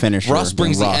better finisher. Russ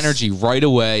brings than the Russ. energy right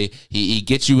away. He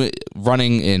gets you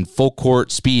running in full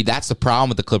court speed. That's the problem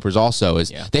with the Clippers also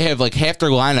is they have like half their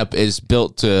lineup is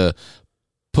built to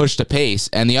push the pace,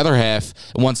 and the other half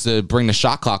wants to bring the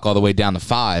shot clock all the way down to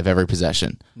 5 every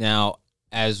possession. Now,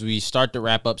 as we start to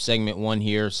wrap up segment 1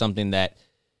 here, something that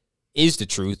is the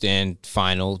truth and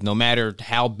final, no matter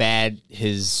how bad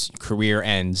his career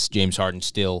ends, James Harden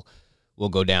still will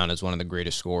go down as one of the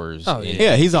greatest scorers.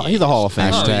 Yeah, he's a Hall of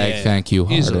Famer. Hashtag thank you,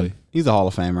 Harden. Easily. He's a Hall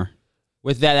of Famer.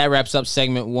 With that wraps up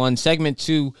segment 1. Segment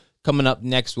 2 coming up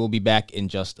next. We'll be back in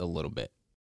just a little bit.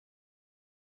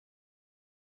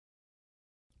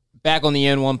 Back on the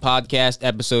AND1 podcast,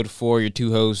 episode 4. Your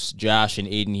two hosts, Josh and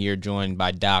Aiden here, joined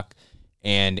by Doc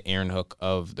and Aaron Hook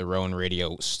of the Rowan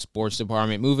Radio Sports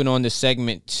Department. Moving on to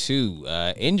segment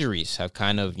 2. Injuries have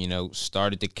kind of,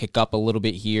 started to kick up a little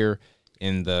bit here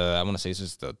in the, I want to say this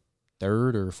is the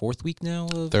 3rd or 4th week now?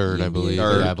 Third, I believe.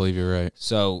 Third. Yeah, I believe you're right.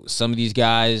 So some of these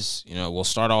guys, we'll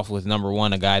start off with number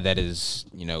 1, a guy that is,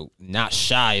 not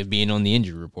shy of being on the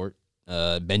injury report.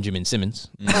 Benjamin Simmons.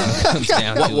 Comes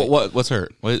down to it. What's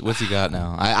hurt? What's he got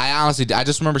now? I honestly, I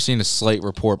just remember seeing a slight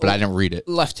report, but I didn't read it.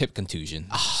 Left hip contusion.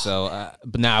 So,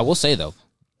 but now I will say though,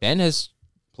 Ben has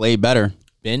Played better.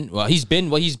 he's been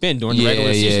what he's been during the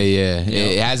regular season. Yeah.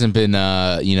 It hasn't been,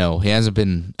 he hasn't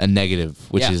been a negative,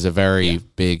 which is a very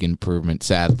big improvement,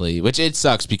 sadly. Which it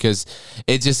sucks because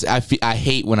it just, I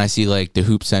hate when I see like the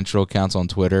Hoop Central accounts on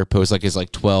Twitter post like his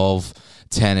like 12,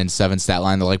 10, and 7 stat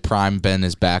line. They're like, Prime Ben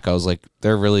is back. I was like,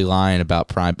 they're really lying about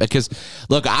Prime. Because,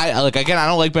 look, I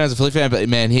don't like Ben as a Philly fan, but,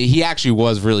 man, he actually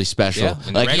was really special.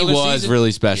 Yeah, like, he was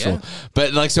really special. Yeah.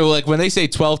 But, like, so, like, when they say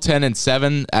 12, 10, and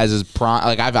 7 as his Prime,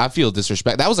 like, I feel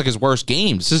disrespect. That was, like, his worst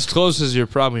games. It's as close as you're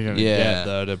probably going to get,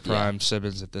 though, to Prime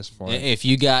Simmons at this point. If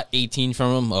you got 18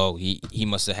 from him, he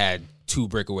must have had 2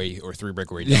 breakaway or 3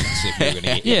 breakaway dunks if you're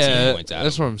going to get 18 points out.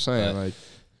 That's what I'm saying. Like,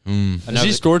 Has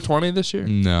he scored 20 this year?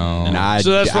 No.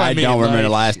 So that's what I mean, don't remember like- the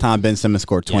last time Ben Simmons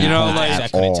scored 20 points like, at I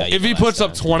couldn't all. tell you. If he last puts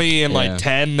up time. 20 and like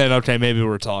 10, then okay, maybe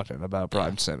we're talking about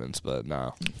Prime Simmons, but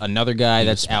no. Another guy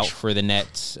that's out for the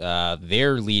Nets,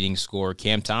 their leading scorer,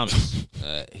 Cam Thomas.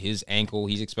 His ankle,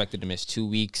 he's expected to miss 2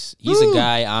 weeks. He's a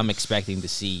guy I'm expecting to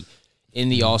see in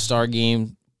the All-Star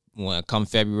game come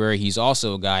February. He's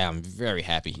also a guy I'm very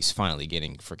happy he's finally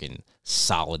getting freaking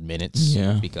solid minutes.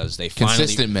 Yeah. Because they finally...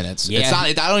 Consistent minutes. Yeah, it's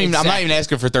not, I'm not even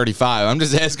asking for 35. I'm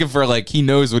just asking for, like, he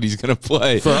knows what he's going to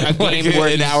play. For a game where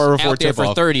an he's hour before out there for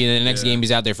tip-off. 30, and then the next game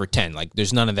he's out there for 10. Like,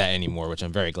 there's none of that anymore, which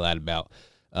I'm very glad about.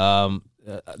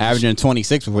 Averaging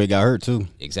 26 before he got hurt, too.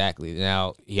 Exactly.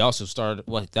 Now, he also started,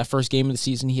 that first game of the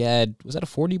season he had, was that a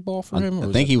 40 ball for him?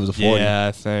 I think he was a 40. Yeah,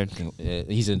 I think.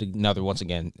 He's another, once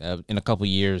again, in a couple of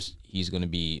years, he's going to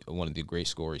be one of the great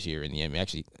scorers here in the NBA.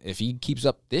 Actually, if he keeps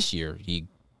up this year,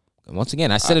 once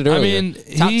again, I said it earlier,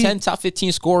 top 10, top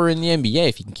 15 scorer in the NBA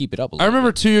if he can keep it up a little I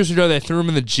remember bit. 2 years ago they threw him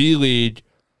in the G League,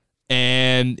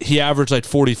 and he averaged like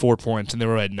 44 points, and they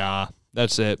were like, nah.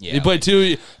 That's it. Yeah, he played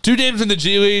two games in the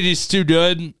G League. He's too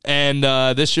good. And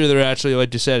this year they're actually,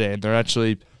 like you said, Aidan, they're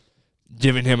actually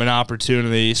giving him an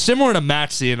opportunity similar to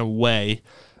Maxey in a way.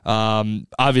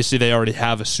 Obviously, they already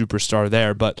have a superstar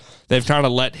there, but they've kind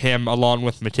of let him, along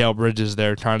with Mikal Bridges,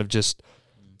 there kind of just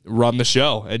run the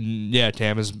show. And yeah,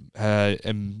 Tam has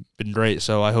been great.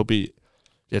 So I hope he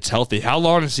gets healthy. How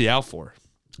long is he out for?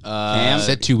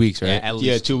 Said 2 weeks, right? Yeah, at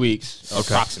least 2 weeks.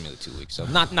 approximately 2 weeks. So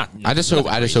not I just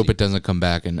hope it doesn't come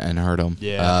back and hurt him.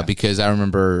 Yeah. Because I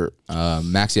remember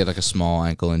Maxey had like a small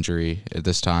ankle injury at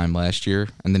this time last year,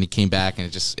 and then he came back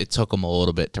and it took him a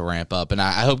little bit to ramp up. And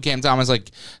I hope Cam Thomas like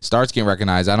starts getting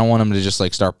recognized. I don't want him to just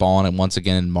like start balling it once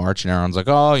again in March, and everyone's like,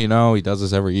 oh, he does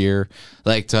this every year,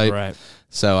 like type. Right.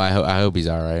 So I hope he's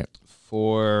all right.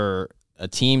 For a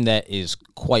team that is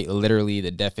quite literally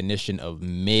the definition of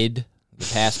mid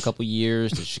the past couple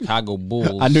years, the Chicago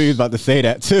Bulls. I knew you was about to say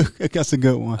that, too. That's a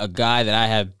good one. A guy that I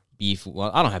have beef. Well,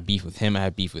 I don't have beef with him. I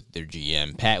have beef with their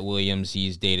GM, Pat Williams.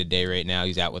 He's day to day right now.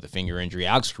 He's out with a finger injury.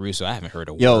 Alex Caruso. I haven't heard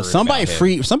a word. Somebody about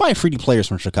him. free the players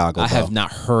from Chicago. I bro. have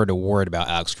not heard a word about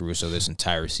Alex Caruso this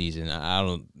entire season. I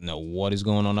don't know what is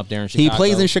going on up there in Chicago. He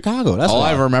plays in Chicago. That's All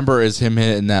why. I remember is him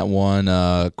hitting that one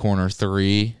corner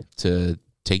 3 to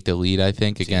take the lead, I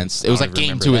think, against... It was like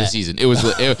game 2 of the season. It was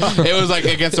it was like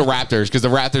against the Raptors, because the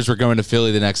Raptors were going to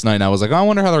Philly the next night, and I was like, I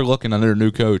wonder how they're looking under their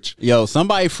new coach.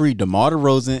 Somebody free DeMar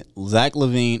DeRozan, Zach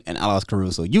LaVine, and Alex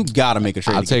Caruso. You got to make a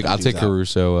trade. I'll take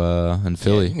Caruso and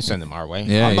Philly. You can send them our way.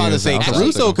 Yeah, I'm about to say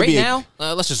Caruso could Right be. now,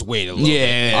 let's just wait a little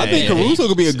bit. I think Caruso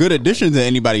could be a good addition to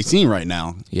anybody's team right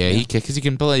now. Yeah, because he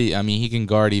can play. I mean, he can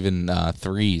guard even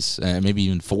threes, maybe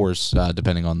even fours,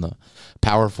 depending on the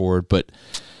power forward. But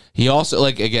he also,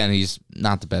 like, again, he's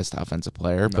not the best offensive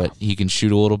player, but he can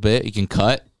shoot a little bit. He can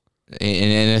cut.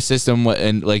 In a system,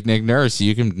 and like Nick Nurse,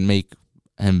 you can make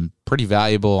him pretty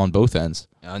valuable on both ends.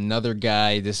 Another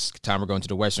guy, this time we're going to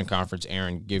the Western Conference.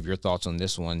 Aaron, give your thoughts on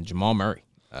this one. Jamal Murray.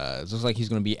 It looks like he's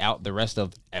going to be out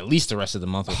at least the rest of the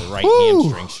month with the right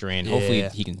hamstring strain. Yeah. Hopefully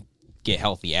he can get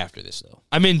healthy after this, though.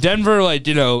 I mean, Denver,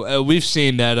 we've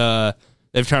seen that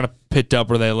they've kind of picked up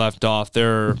where they left off.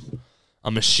 They're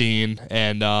a machine.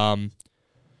 And, I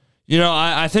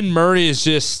think Murray is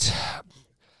just...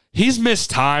 He's missed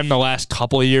time the last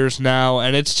couple of years now,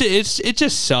 and it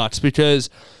just sucks because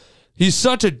he's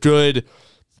such a good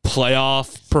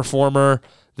playoff performer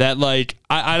that,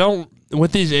 I don't...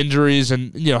 With these injuries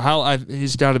and,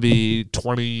 he's got to be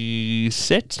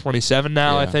 26, 27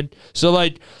 now, I think. So,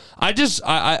 I just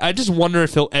wonder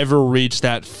if he'll ever reach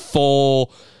that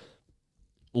full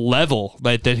level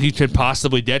that he could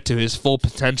possibly get to, his full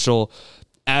potential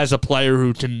as a player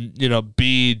who can,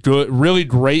 be good, really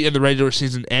great in the regular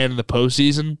season and in the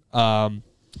postseason. Yeah,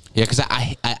 because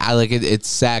I like it. It's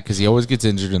sad because he always gets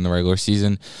injured in the regular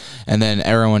season, and then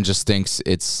everyone just thinks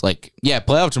it's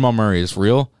playoff Jamal Murray is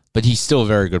real, but he's still a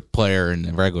very good player in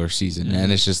the regular season.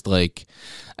 And it's just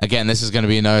again, this is going to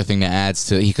be another thing that adds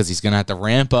to, because he's going to have to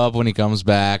ramp up when he comes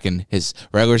back, and his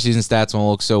regular season stats won't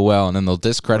look so well, and then they'll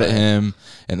discredit him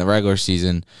in the regular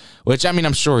season, which, I mean,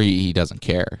 I'm sure he doesn't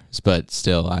care, but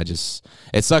still,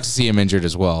 it sucks to see him injured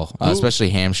as well,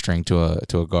 especially hamstring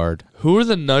to a guard. Who are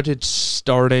the Nuggets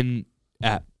starting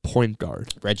at point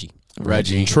guard? Reggie.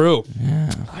 True.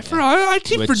 Yeah. I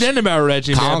keep forgetting about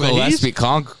Reggie.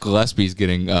 Colin Gillespie's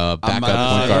getting back up point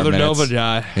guard another minutes. Nova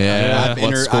guy. Yeah.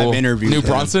 I've interviewed New him.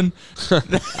 Bronson.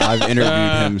 I've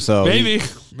interviewed him, so Maybe.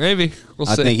 We'll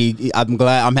see. I think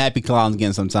I'm happy Colin's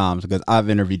getting some times because I've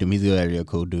interviewed him. He's a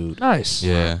cool dude. Nice.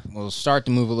 Yeah. We'll start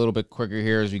to move a little bit quicker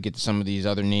here as we get to some of these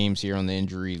other names here on the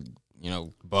injury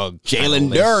bug.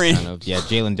 Jalen Duren.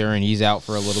 Jalen Duren, he's out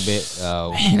for a little bit.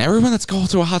 Man, everyone that's going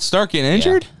to a hot start getting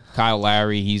injured. Yeah. Kyle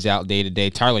Lowry, he's out day to day.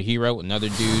 Tyler Hero, another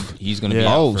dude, he's going to be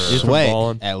Oh, out for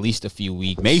sweat. at least a few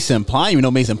weeks. Mason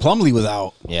Plumlee, Mason Plumlee was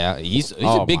out. Yeah, he's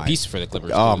a big piece for the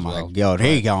Clippers. Oh, as my well. God.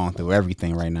 He's going through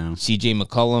everything right now. CJ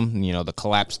McCollum, the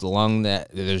collapsed lung,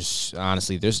 there's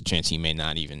a chance he may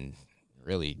not even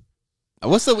really.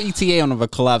 What's the ETA on a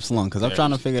collapsed lung? Because I'm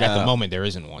trying to figure that out. At the moment, there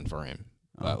isn't one for him.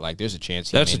 But, there's a chance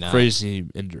he That's may a not. crazy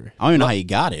injury. I don't even know how he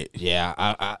got it.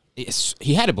 Yeah,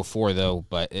 he had it before, though,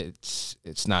 but it's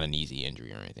not an easy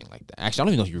injury or anything like that. Actually, I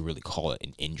don't even know if you really call it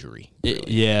an injury. Really.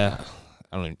 Yeah.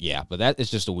 But that is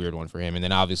just a weird one for him. And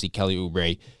then, obviously, Kelly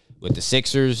Oubre with the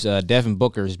Sixers. Devin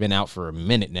Booker has been out for a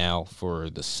minute now for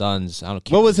the Suns.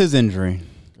 What was his injury?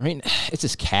 Right, it's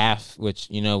his calf, which,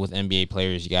 with NBA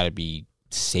players, you got to be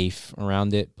safe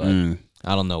around it, but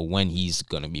I don't know when he's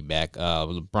going to be back.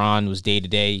 LeBron was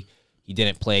day-to-day. He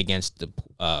didn't play against the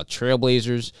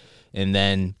Trailblazers. And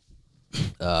then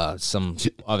some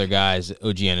other guys,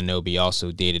 OG Anunoby,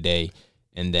 also day-to-day.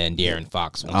 And then De'Aaron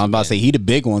Fox. I'm about to say, he the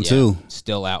big one, too.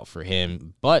 Still out for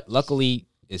him. But luckily,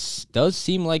 it does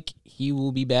seem like he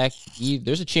will be back.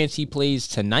 There's a chance he plays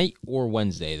tonight or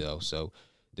Wednesday, though. So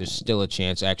there's still a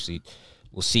chance. Actually,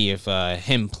 we'll see if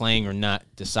him playing or not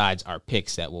decides our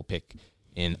picks that we'll pick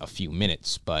in a few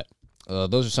minutes. But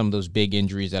those are some of those big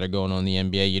injuries that are going on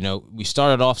in the NBA. We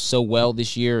started off so well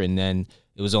this year, and then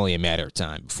it was only a matter of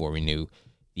time before we knew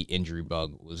the injury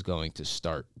bug was going to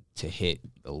start to hit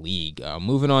the league.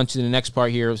 Moving on to the next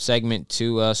part here of segment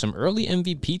 2, some early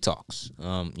MVP talks.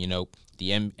 The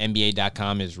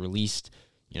NBA.com has released,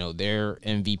 their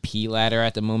MVP ladder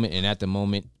at the moment, and at the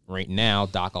moment right now,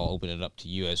 Doc, I'll open it up to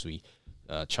you as we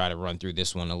try to run through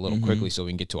this one a little quickly so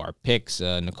we can get to our picks.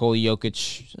 Nikola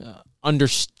Jokic,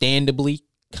 understandably,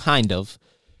 kind of,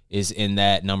 is in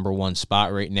that number 1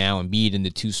 spot right now. Embiid in the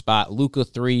 2 spot. Luka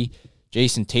 3.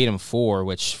 Jason Tatum 4,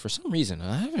 which for some reason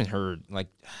I haven't heard.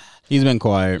 He's been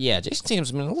quiet. Yeah, Jason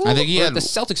Tatum's been a little. I think he had the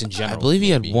Celtics in general. I believe he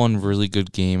had one really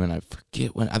good game, and I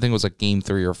forget when. I think it was game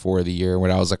 3 or 4 of the year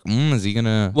when I was like, is he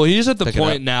gonna? Well, he's at the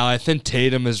point now. I think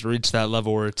Tatum has reached that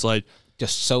level where it's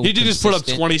just so he did just put up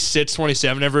consistent. 26,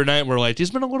 27 every night. And we're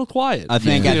he's been a little quiet. I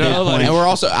think at this point, and we're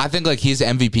also, I think his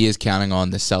MVP is counting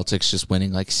on the Celtics just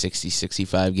winning 60,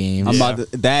 65 games. I'm about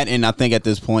that, and I think at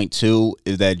this point too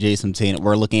is that Jason Tatum.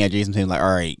 We're looking at Jason Tatum all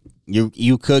right,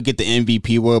 you could get the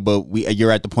MVP award, but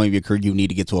you're at the point of your career you need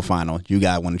to get to a final. You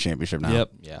got to win a championship now.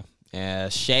 Yep. Yeah.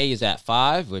 Shea is at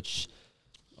 5, which.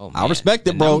 Oh, man. I respect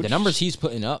it, bro. The numbers he's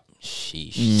putting up,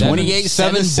 sheesh. 28,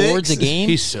 7, 6 boards a game.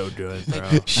 He's so good,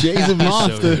 bro. Shay's a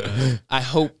monster.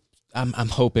 I'm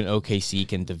hoping OKC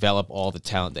can develop all the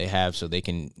talent they have so they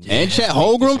can. And Chet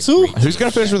Holmgren too. Who's gonna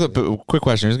finish with a quick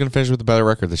question? Who's gonna finish with a better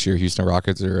record this year? Houston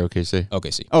Rockets or OKC?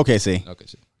 OKC.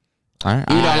 OKC.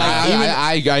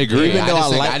 I agree. Even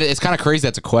though it's kind of crazy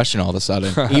that's a question all of a sudden.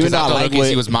 Even though I like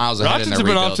OKC was miles ahead in Rockets their have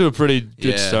been rebuild. off to a pretty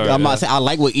good start. I'm not saying I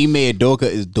like what Ime Udoka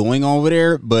is doing over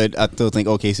there, but I still think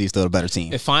OKC is still a better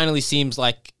team. It finally seems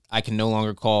like I can no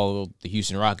longer call the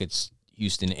Houston Rockets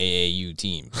Houston AAU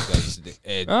team. Because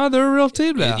they're a real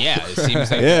team now. It seems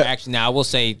like they're actually. Now I will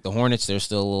say the Hornets, they're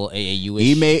still a little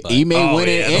AAU-ish. Ime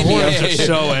winning. The Hornets are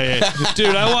so AA.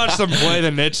 Dude, I watched them play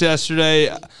the Knicks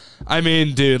yesterday. I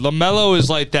mean, dude, LaMelo is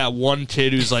like that one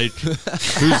kid who's like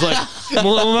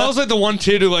LaMelo's like the one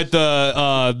kid who like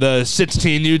the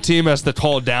 16U team has to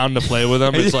call down to play with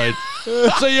him. It's like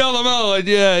yo, LaMelo, like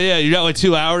yeah, you got like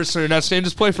 2 hours for your next game,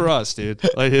 just play for us, dude.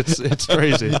 Like it's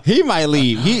crazy. He might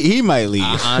leave. He might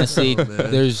leave. Honestly,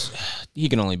 he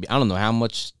can only be. I don't know how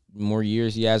much more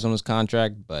years he has on his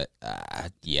contract, but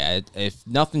if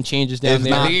nothing changes down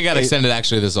there, I think he got extended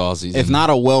actually this offseason. It's not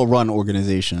a well-run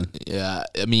organization. Yeah,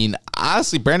 I mean,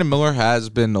 honestly, Brandon Miller has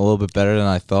been a little bit better than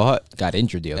I thought. got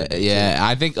injured the other day. Yeah,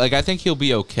 I think he'll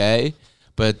be okay,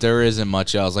 but there isn't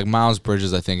much else. Like Miles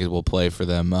Bridges, I think will play for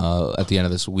them at the end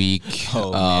of this week.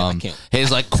 Oh, man, I can't.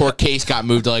 His court case got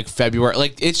moved to February.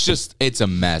 It's a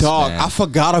mess. Dog, man. I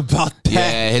forgot about that.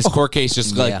 Yeah, his court case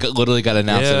just literally got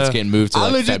announced that it's getting moved to I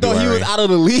legit February. thought he was out of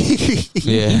the league.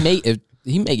 Yeah.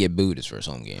 He may get booed his first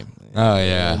home game. Oh,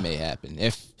 yeah. It may happen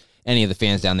if any of the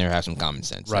fans down there have some common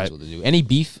sense. Right. That's what to do. Any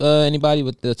beef? Anybody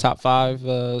with the top 5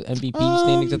 MVP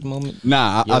standings at the moment?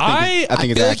 Nah, I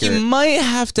think it's feel accurate. like you might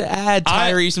have to add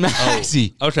Tyrese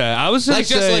Maxey. Okay, I was gonna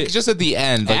say just at the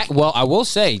end. Well, I will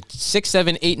say 6,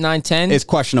 7, 8, 9, 10. It's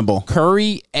questionable.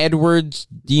 Curry, Edwards,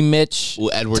 D. Mitch,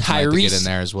 Edwards might have to get in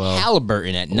there as well.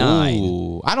 Halliburton at 9.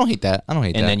 Ooh, I don't hate that.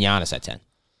 And then Giannis at 10.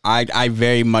 I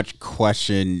very much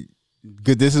question,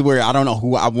 because this is where I don't know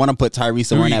who I want to put Tyrese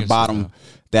somewhere in that bottom,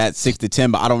 that 6 to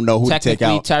 10, but I don't know who to take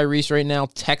out. Tyrese right now,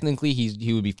 technically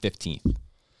he would be 15th.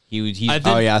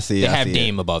 I see. They have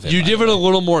Dame above him. You give it a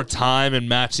little more time, and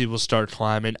Maxey will start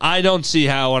climbing. I don't see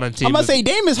how on a team. I'm gonna say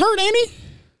Dame is hurt, ain't he?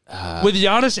 With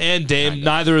Giannis and Dame,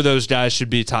 neither of those guys should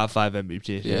be top 5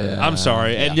 MVP. Yeah. I'm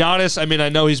sorry. And Giannis, I mean, I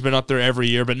know he's been up there every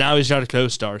year, but now he's got a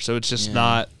co-star, so it's just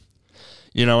not.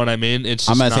 You know what I mean? It's. Just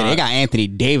I'm gonna say they got Anthony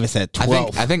Davis at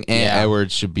 12. I think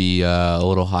Edwards should be a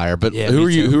little higher. But Yeah, who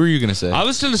me are you gonna say? I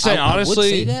was gonna say I would honestly.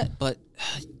 say that, but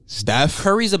Steph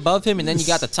Curry's above him, and then you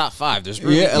got the top 5. There's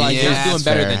really Yeah, like, he's that's doing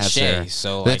better than that's Shea. fair.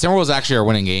 So the Timberwolves actually are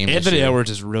winning games. Anthony this year. Edwards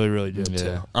is really, really good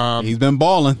too. he's been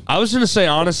balling. I was gonna say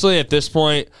honestly, at this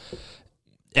point,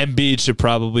 Embiid should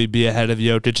probably be ahead of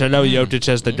Jokic. I know Jokic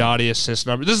has the Dottie assist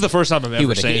number. This is the first time I've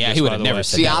ever seen this. he would by have the never way.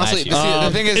 said See, that honestly, last year.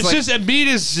 the thing is, It's just Embiid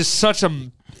is just such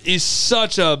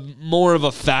a more of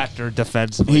a factor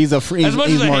defensively. He's a free. As much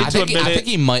as I more, hate I think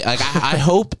he might. I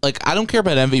hope. I don't care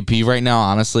about MVP right now,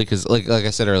 honestly, because like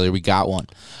I said earlier, we got one.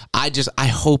 I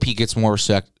hope he gets more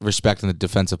respect in the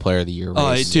Defensive Player of the Year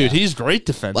race. Dude, he's great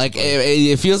defensively. Like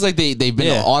it feels like they've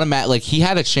been automatic. Like he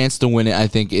had a chance to win it, I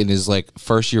think, in his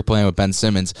first year playing with Ben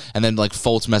Simmons, and then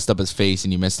Fultz messed up his face,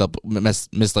 and he missed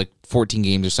 14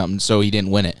 games or something, so he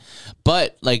didn't win it.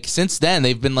 But since then,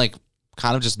 they've been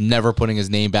kind of just never putting his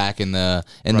name back in the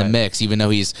mix, even though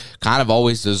he's kind of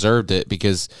always deserved it.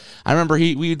 Because I remember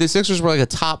the Sixers were a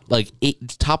top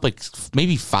 8,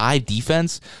 maybe 5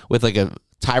 defense with a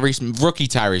rookie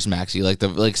Tyrese Maxey,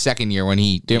 the second year when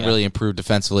he didn't really improve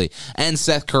defensively, and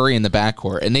Seth Curry in the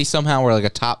backcourt, and they somehow were a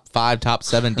top 5, top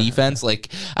 7 defense. I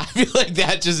feel like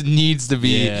that just needs to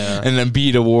be an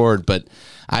Embiid award. But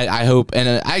I hope,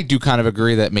 and I do kind of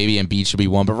agree that maybe Embiid should be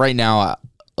one. But right now,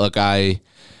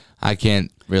 I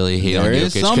can't really hate on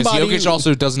Jokic, because Jokic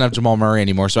also doesn't have Jamal Murray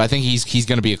anymore, so I think he's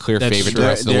going to be a clear favorite the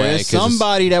rest of the way. There's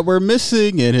somebody that we're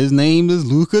missing, and his name is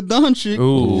Luka Doncic.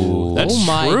 Ooh, that's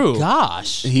true. My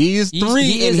gosh, He's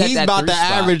 3, and he's about to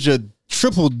average a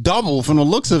triple-double from the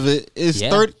looks of it. It's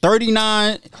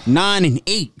 39, 9, and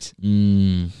 8.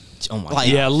 Oh my God.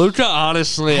 Yeah, Luka.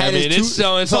 Honestly, I mean, it's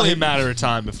only a matter matter of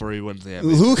time before he wins the MVP.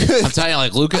 Luka, I'm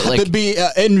telling you, Luka, to be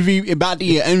about to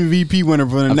be an MVP winner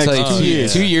for the next 2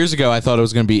 years. 2 years ago, I thought it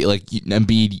was going to be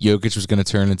Embiid, Jokic was going to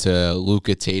turn into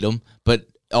Luka Tatum, but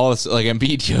all this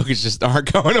Embiid, Jokic just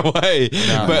aren't going away.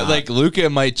 No, but Luka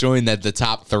might join the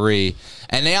top 3,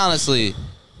 and they honestly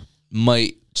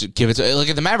might give it to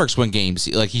if the Mavericks win games,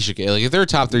 he should get if they're a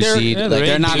top 3 seed,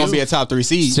 they're not going to be a top 3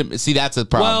 seed. See, that's the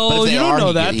problem. Well, but if they you don't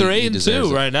know that they're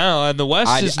 8-2 it. right now, and the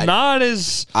West is not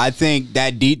as. I think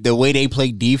that the way they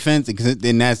play defense,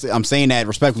 and I'm saying that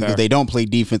respectfully, because they don't play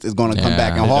defense, is going to come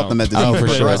back and halt them at the for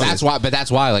sure. That's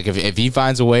That's why. If he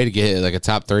finds a way to get a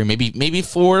top 3, maybe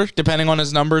 4, depending on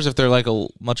his numbers, if they're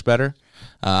much better,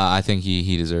 I think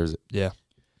he deserves it. Yeah.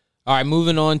 All right,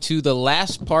 moving on to the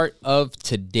last part of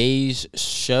today's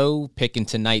show, picking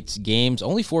tonight's games.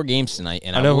 Only 4 games tonight,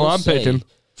 and I know who will I'm say, picking.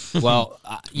 Well,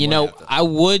 I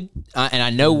would, and I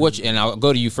know and I'll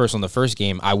go to you first on the first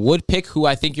game. I would pick who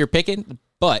I think you're picking,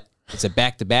 but it's a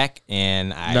back-to-back,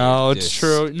 and I it's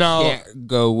true. No, can't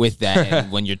go with that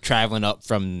and when you're traveling up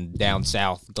from down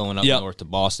south, going up north to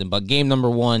Boston. But game number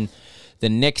 1, the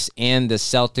Knicks and the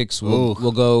Celtics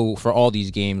will go, for all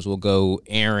these games, we'll go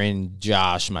Aaron,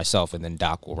 Josh, myself, and then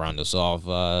Doc will round us off.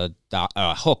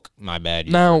 Hook, my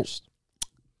bad. Now, first.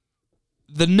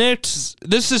 the Knicks,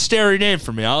 this is a scary name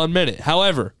for me, I'll admit it.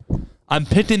 However, I'm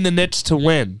picking the Knicks to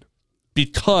win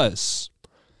because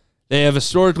they have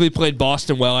historically played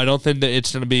Boston well. I don't think that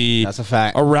it's going to be That's a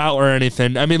fact. a rout or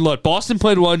anything. I mean, look, Boston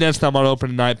played well against them on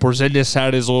opening night. Porzingis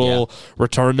had his little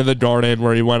return to the Garden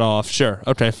where he went off. Sure.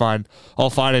 Okay, fine. All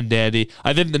fine and dandy.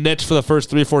 I think the Knicks for the first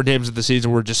 3-4 games of the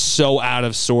season were just so out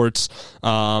of sorts.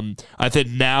 I think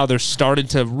now they're starting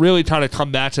to really kind of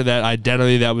come back to that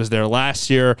identity that was there last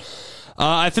year.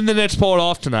 I think the Nets pull it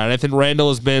off tonight. I think Randall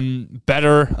has been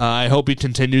better. I hope he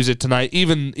continues it tonight,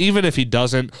 even if he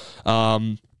doesn't.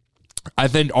 I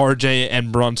think RJ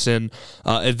and Brunson,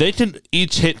 if they can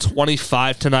each hit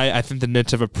 25 tonight, I think the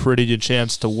Nets have a pretty good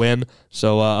chance to win.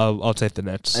 So I'll take the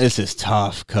Nets. This is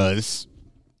tough because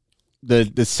the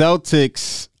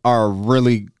Celtics are a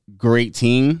really great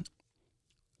team,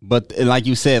 but like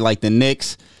you said, like the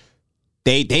Knicks,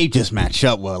 they just match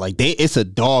up well. Like it's a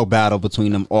dog battle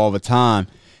between them all the time.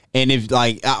 And if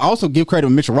I also give credit to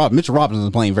Mitchell Robinson. Mitchell Robinson's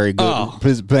playing very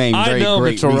good. Playing I very know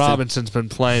great Mitchell recent. Robinson's been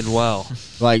playing well.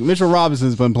 Like Mitchell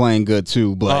Robinson's been playing good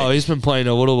too. But He's been playing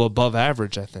a little above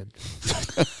average, I think.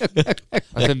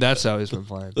 I think that's how he's been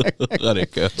playing. Let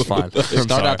it go. It's fine.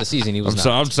 Start out the season, he was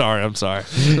I'm sorry.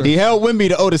 he held Wemby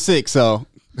to 0-6. So,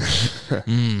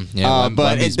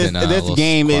 but this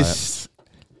game is.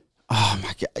 Oh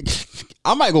my god!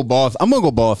 I might go Boston. I'm gonna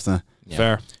go Boston. Yeah.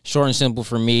 Fair. Short and simple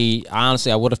for me.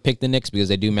 Honestly, I would have picked the Knicks because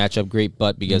they do match up great,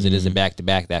 but because it is a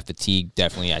back-to-back, that fatigue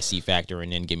definitely I see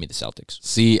factoring in. Give me the Celtics.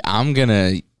 See, I'm going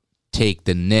to take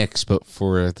the Knicks, but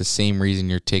for the same reason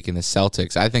you're taking the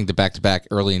Celtics. I think the back-to-back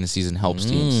early in the season helps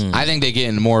teams. I think they get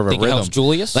in more of a Think rhythm. it helps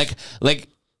Julius? Like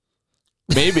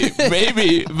maybe,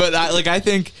 but I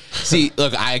think. See,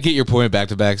 look, I get your point.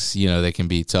 Back-to-backs, they can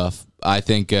be tough. I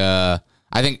think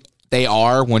they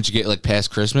are once you get like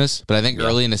past Christmas, but I think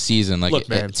early in the season, like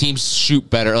teams shoot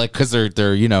better, like because they're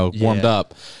warmed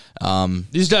up.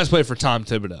 These guys play for Tom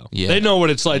Thibodeau. Yeah. They know what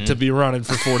it's like to be running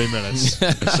for 40 minutes.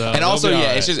 So And also,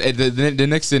 right. it's just the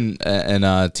Knicks and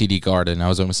TD Garden. I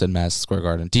was almost said Madison Square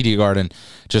Garden. TD Garden,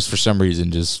 just for some reason,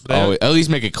 at least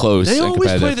make it close. They and always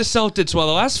play competitive. the Celtics well.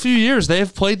 The last few years, they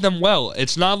have played them well.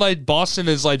 It's not like Boston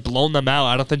has like blown them out.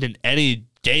 I don't think in any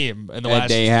game in the last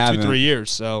 2-3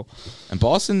 years. So, and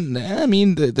Boston, I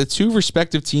mean, the two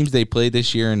respective teams they played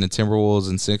this year, in the Timberwolves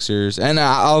and Sixers, and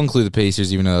I'll include the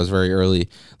Pacers, even though it was very early.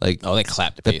 Like, they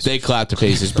clapped the Pacers. They clapped the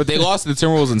Pacers, but they lost to the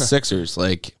Timberwolves and Sixers.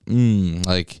 Like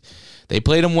they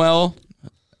played them well.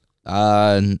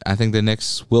 I think the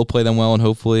Knicks will play them well, and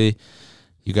hopefully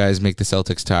you guys make the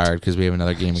Celtics tired because we have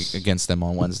another game against them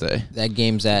on Wednesday. That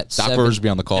game's at Doc 7. Rivers will be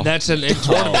on the call. and that's an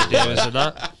in-tournament game, is it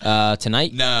not?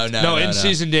 Tonight? No,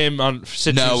 in-season game on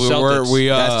Sixers we Celtics.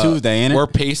 That's Tuesday, ain't it? We're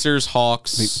Pacers,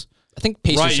 Hawks. I think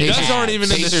Pacers. Right, you guys aren't even in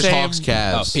the Pacers, same. Hawks,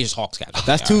 Cavs. Pacers, Hawks, Cavs.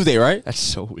 That's Tuesday, right? That's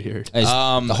so weird. The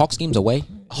Hawks game's away?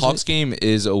 Hawks game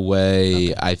is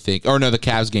away, I think. Or no, the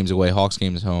Cavs game's away. Hawks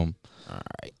game is home. All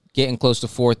right. Getting close to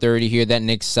 4:30 here. That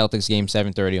Knicks-Celtics game,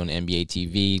 7:30 on NBA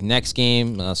TV. Next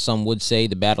game, some would say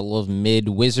the battle of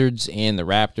mid-Wizards and the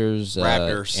Raptors.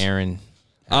 Aaron.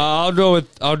 I'll go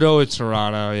with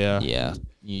Toronto. Yeah. Yeah.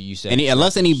 You said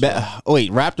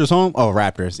Raptors home? Oh,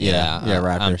 Raptors. Yeah,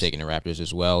 Raptors. I'm taking the Raptors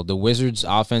as well. The Wizards'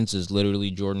 offense is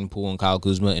literally Jordan Poole and Kyle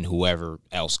Kuzma and whoever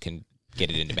else can get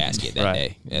it in the basket that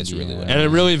day. That's really what And it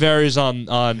really varies on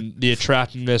the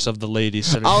attractiveness of the ladies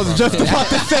sitting I was in just front. about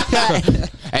to say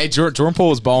that. Hey, Jordan Poole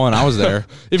was balling. I was there.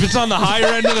 If it's on the higher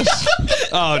end of the...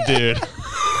 Oh, dude.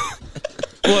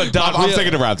 Look, Doc, I'm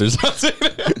taking the Raptors.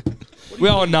 we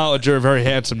all acknowledge you're a very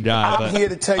handsome guy, but here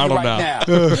to tell you I don't right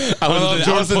know. now. I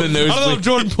was in the I don't know if nosebleeds.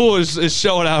 Jordan Poole is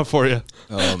showing out for you.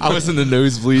 I was in the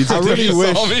nosebleeds.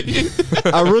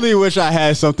 I really wish I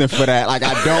had something for that. Like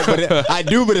I don't, but I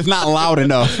do, but it's not loud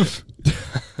enough.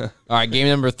 All right, game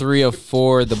number 3 of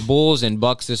 4, the Bulls and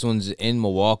Bucks. This one's in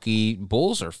Milwaukee.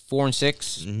 Bulls are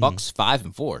 4-6, Bucks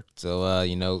 5-4.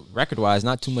 So record-wise,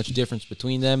 not too much difference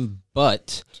between them.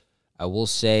 But I will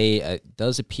say it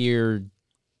does appear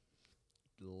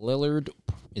Lillard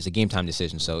is a game-time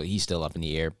decision, so he's still up in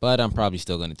the air. But I'm probably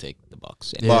still going to take the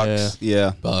Bucks. Bucks,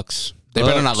 yeah. Bucks. They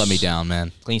better not let me down,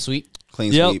 man. Clean sweep.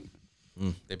 Clean Yep.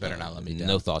 sweep. They better not let me down.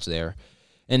 No thoughts there.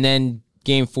 And then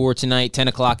Game 4 tonight, 10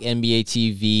 o'clock NBA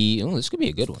TV. Oh, this could be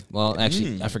a good one. Well,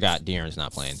 actually, I forgot Darren's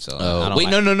not playing. So I don't wait,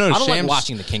 no. I don't like Shams,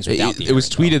 watching the Kings without Darren. It was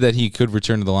tweeted that he could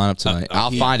return to the lineup tonight.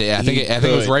 I'll find it. I think it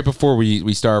was right before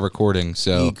we started recording.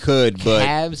 So He could, but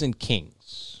Cavs and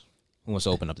Kings. Who wants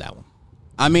to open up that one?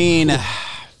 I mean,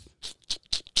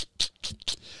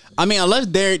 unless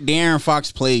Darren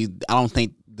Fox plays, I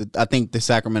think the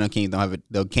Sacramento Kings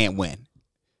they can't win.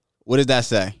 What does that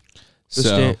say?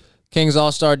 so Kings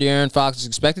All-Star De'Aaron Fox is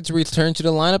expected to return to the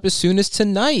lineup as soon as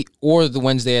tonight or the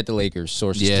Wednesday at the Lakers.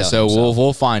 Sources yeah. tell So him.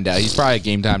 we'll find out. He's probably a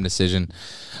game time decision.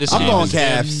 This I'm game going is in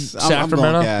Cavs. I'm going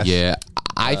Sacramento. Cavs. Yeah,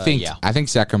 I think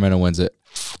Sacramento wins it.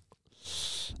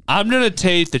 I'm gonna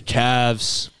take the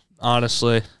Cavs.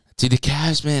 Honestly, Dude, the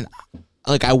Cavs, man.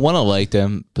 Like I want to like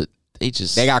them, but they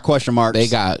got question marks. They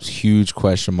got huge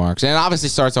question marks, and it obviously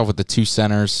starts off with the two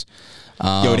centers.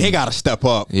 They got to step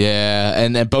up. Yeah,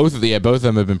 and then both of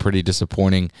them have been pretty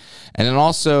disappointing, and then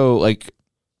also like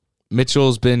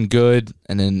Mitchell's been good,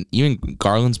 and then even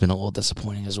Garland's been a little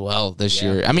disappointing as well this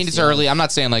year. I mean, it's early. I'm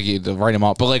not saying like you to write him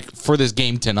off, but like for this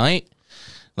game tonight,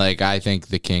 like I think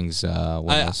the Kings win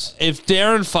this. if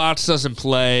Darren Fox doesn't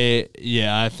play,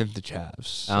 I think the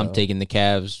Cavs. I'm taking the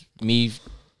Cavs.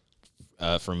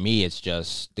 For me, it's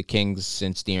just the Kings,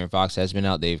 since De'Aaron Fox has been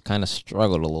out, they've kind of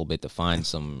struggled a little bit to find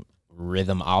some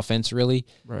rhythm offense, really.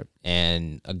 Right.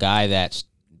 And a guy that's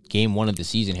game 1 of the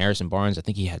season, Harrison Barnes, I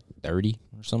think he had 30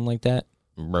 or something like that.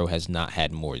 Bro has not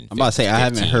had more than 15, I'm about to say, I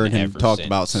haven't heard him talked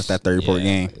about since that 30-point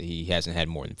game. He hasn't had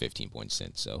more than 15 points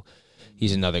since. So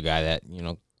he's another guy that,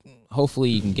 hopefully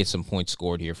you can get some points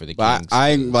scored here for the Kings.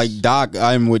 I'm like Doc.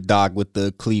 I'm with Doc with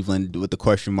the Cleveland with the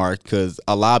question mark because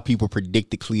a lot of people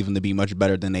predicted Cleveland to be much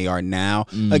better than they are now.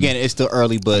 Again, it's still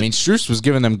early, but I mean, Strus was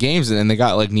giving them games, and they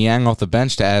got like Niang off the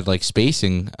bench to add like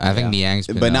spacing. I think Niang's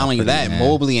been but not only pretty, that, man.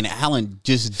 Mobley and Allen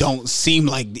just don't seem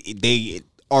like they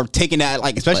are taking that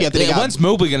especially after they got. When's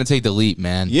Mobley going to take the leap,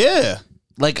 man? Yeah.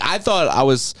 Like I thought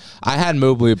I had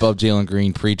Mobley above Jalen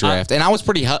Green pre-draft, and I was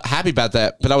pretty happy about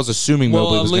that. But I was assuming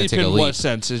Mobley was going to take a in leap. what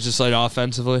sense? It's just like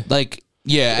offensively. Like,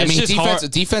 yeah, I It's mean, just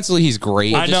hard. defensively he's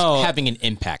great. I know. Just having an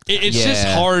impact. It's just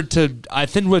hard to. I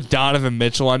think with Donovan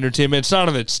Mitchell on your team, it's not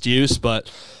an excuse, but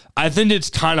I think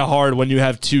it's kind of hard when you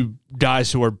have two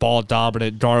guys who are ball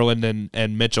dominant, Garland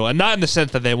and Mitchell, and not in the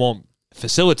sense that they won't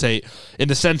facilitate, in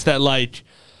the sense that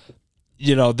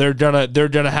they're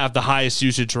gonna have the highest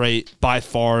usage rate by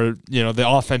far. The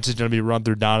offense is gonna be run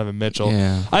through Donovan Mitchell.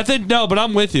 Yeah. I think but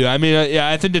I'm with you. I mean,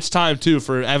 I think it's time too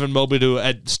for Evan Mobley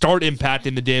to start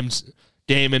impacting the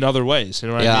game in other ways. You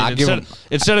know what I mean?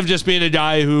 Instead of just being a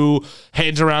guy who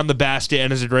hangs around the basket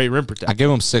and is a great rim protector. I give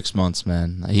him 6 months,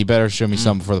 man. He better show me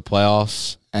something for the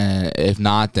playoffs. And if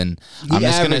not, then I'm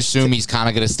just going to assume he's kind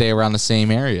of going to stay around the same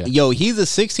area. Yo, he's a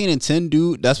 16-10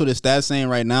 dude. That's what his stats saying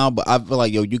right now. But I feel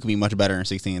like, you can be much better in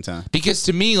 16-10. Because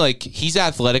to me, like, he's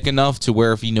athletic enough to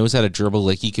where if he knows how to dribble,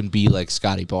 like, he can be like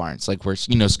Scotty Barnes. Like, where,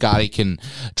 Scotty can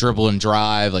dribble and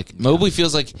drive. Like, Mobley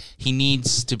feels like he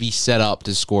needs to be set up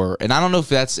to score. And I don't know if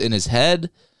that's in his head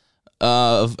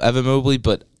of Evan Mobley,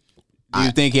 but Do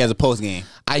you think he has a post game?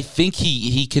 I think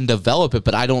he can develop it,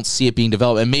 but I don't see it being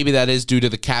developed. And maybe that is due to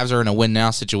the Cavs are in a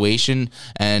win-now situation,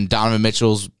 and Donovan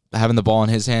Mitchell's having the ball in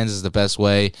his hands is the best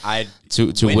way to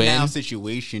win. Win-now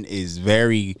situation is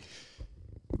very...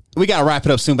 We got to wrap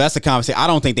it up soon, but that's the conversation. I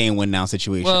don't think they ain't win-now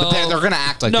situation. Well, But they're going to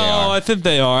act like they are. No, I think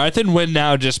they are. I think win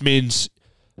now just means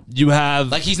you have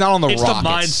Like he's not on the it's Rockets. the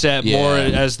mindset more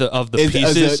as the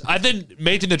pieces. I think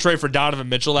making the trade for Donovan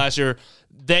Mitchell last year,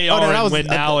 they are in win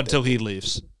now until he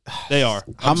leaves. They are.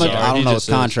 How much? I don't know his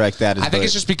contract status. I think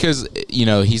it's just because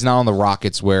he's not on the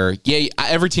Rockets where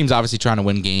every team's obviously trying to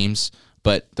win games,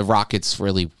 but the Rockets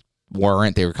really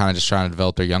weren't. They were kind of just trying to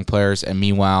develop their young players, and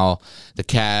meanwhile the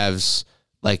Cavs,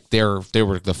 like they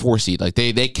were the 4 seed. Like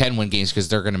they can win games because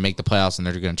they're going to make the playoffs and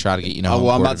they're going to try to get well,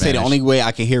 I'm about to say the only way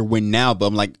I can hear win now, but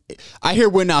I'm like, I hear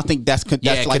win now. I think that's like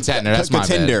contender. That's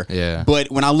contender. My bad. Yeah. But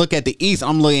when I look at the East,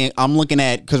 I'm looking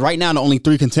at because right now the only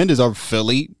 3 contenders are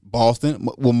Philly, Boston,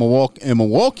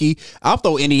 Milwaukee. I'll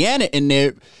throw Indiana in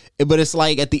there. But it's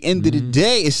like at the end of the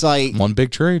day, it's like one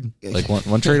big trade, like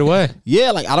one trade away.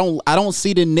 Yeah, like I don't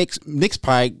see the Knicks. Knicks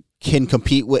probably can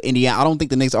compete with Indiana. I don't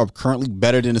think the Knicks are currently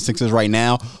better than the Sixers right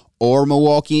now, or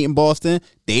Milwaukee and Boston.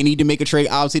 They need to make a trade,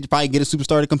 obviously, to probably get a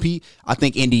superstar to compete. I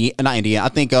think not Indiana. I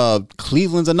think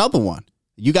Cleveland's another one.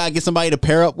 You gotta get somebody to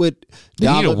pair up with.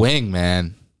 They need a wing,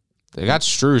 man. They got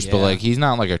Strus, but like he's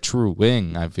not like a true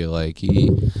wing. I feel like he,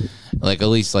 like at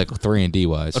least like 3-and-D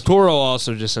wise. Okoro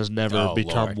also just has never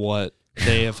become what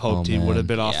they have hoped he would have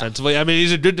been Yeah. offensively. I mean,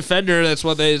 he's a good defender. That's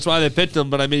why they picked him.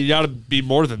 But I mean, you got to be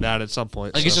more than that at some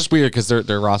point. Like, it's just weird because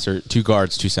their roster, 2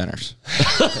 guards, 2 centers.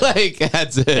 Like,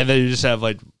 that's it. and then you just have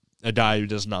like a guy who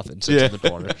does nothing, sits in the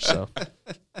corner. So.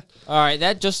 All right,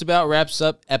 that just about wraps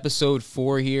up episode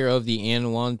 4 here of the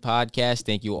AND1 podcast.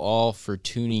 Thank you all for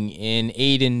tuning in.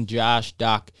 Aidan, Josh,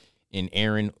 Doc, and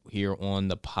Aaron here on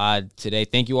the pod today.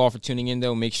 Thank you all for tuning in,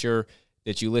 though. Make sure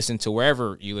that you listen to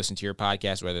wherever you listen to your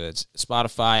podcast, whether that's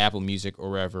Spotify, Apple Music, or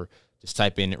wherever. Just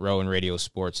type in Rowan Radio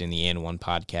Sports and the AND1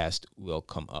 podcast will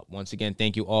come up. Once again,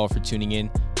 thank you all for tuning in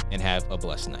and have a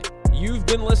blessed night. You've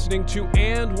been listening to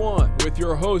AND1 with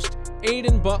your host,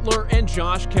 Aidan Butler and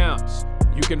Josh Counts.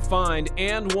 You can find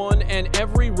AND1 and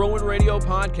every Rowan Radio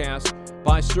podcast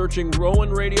by searching Rowan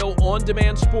Radio On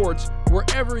Demand Sports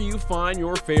wherever you find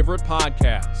your favorite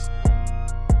podcasts.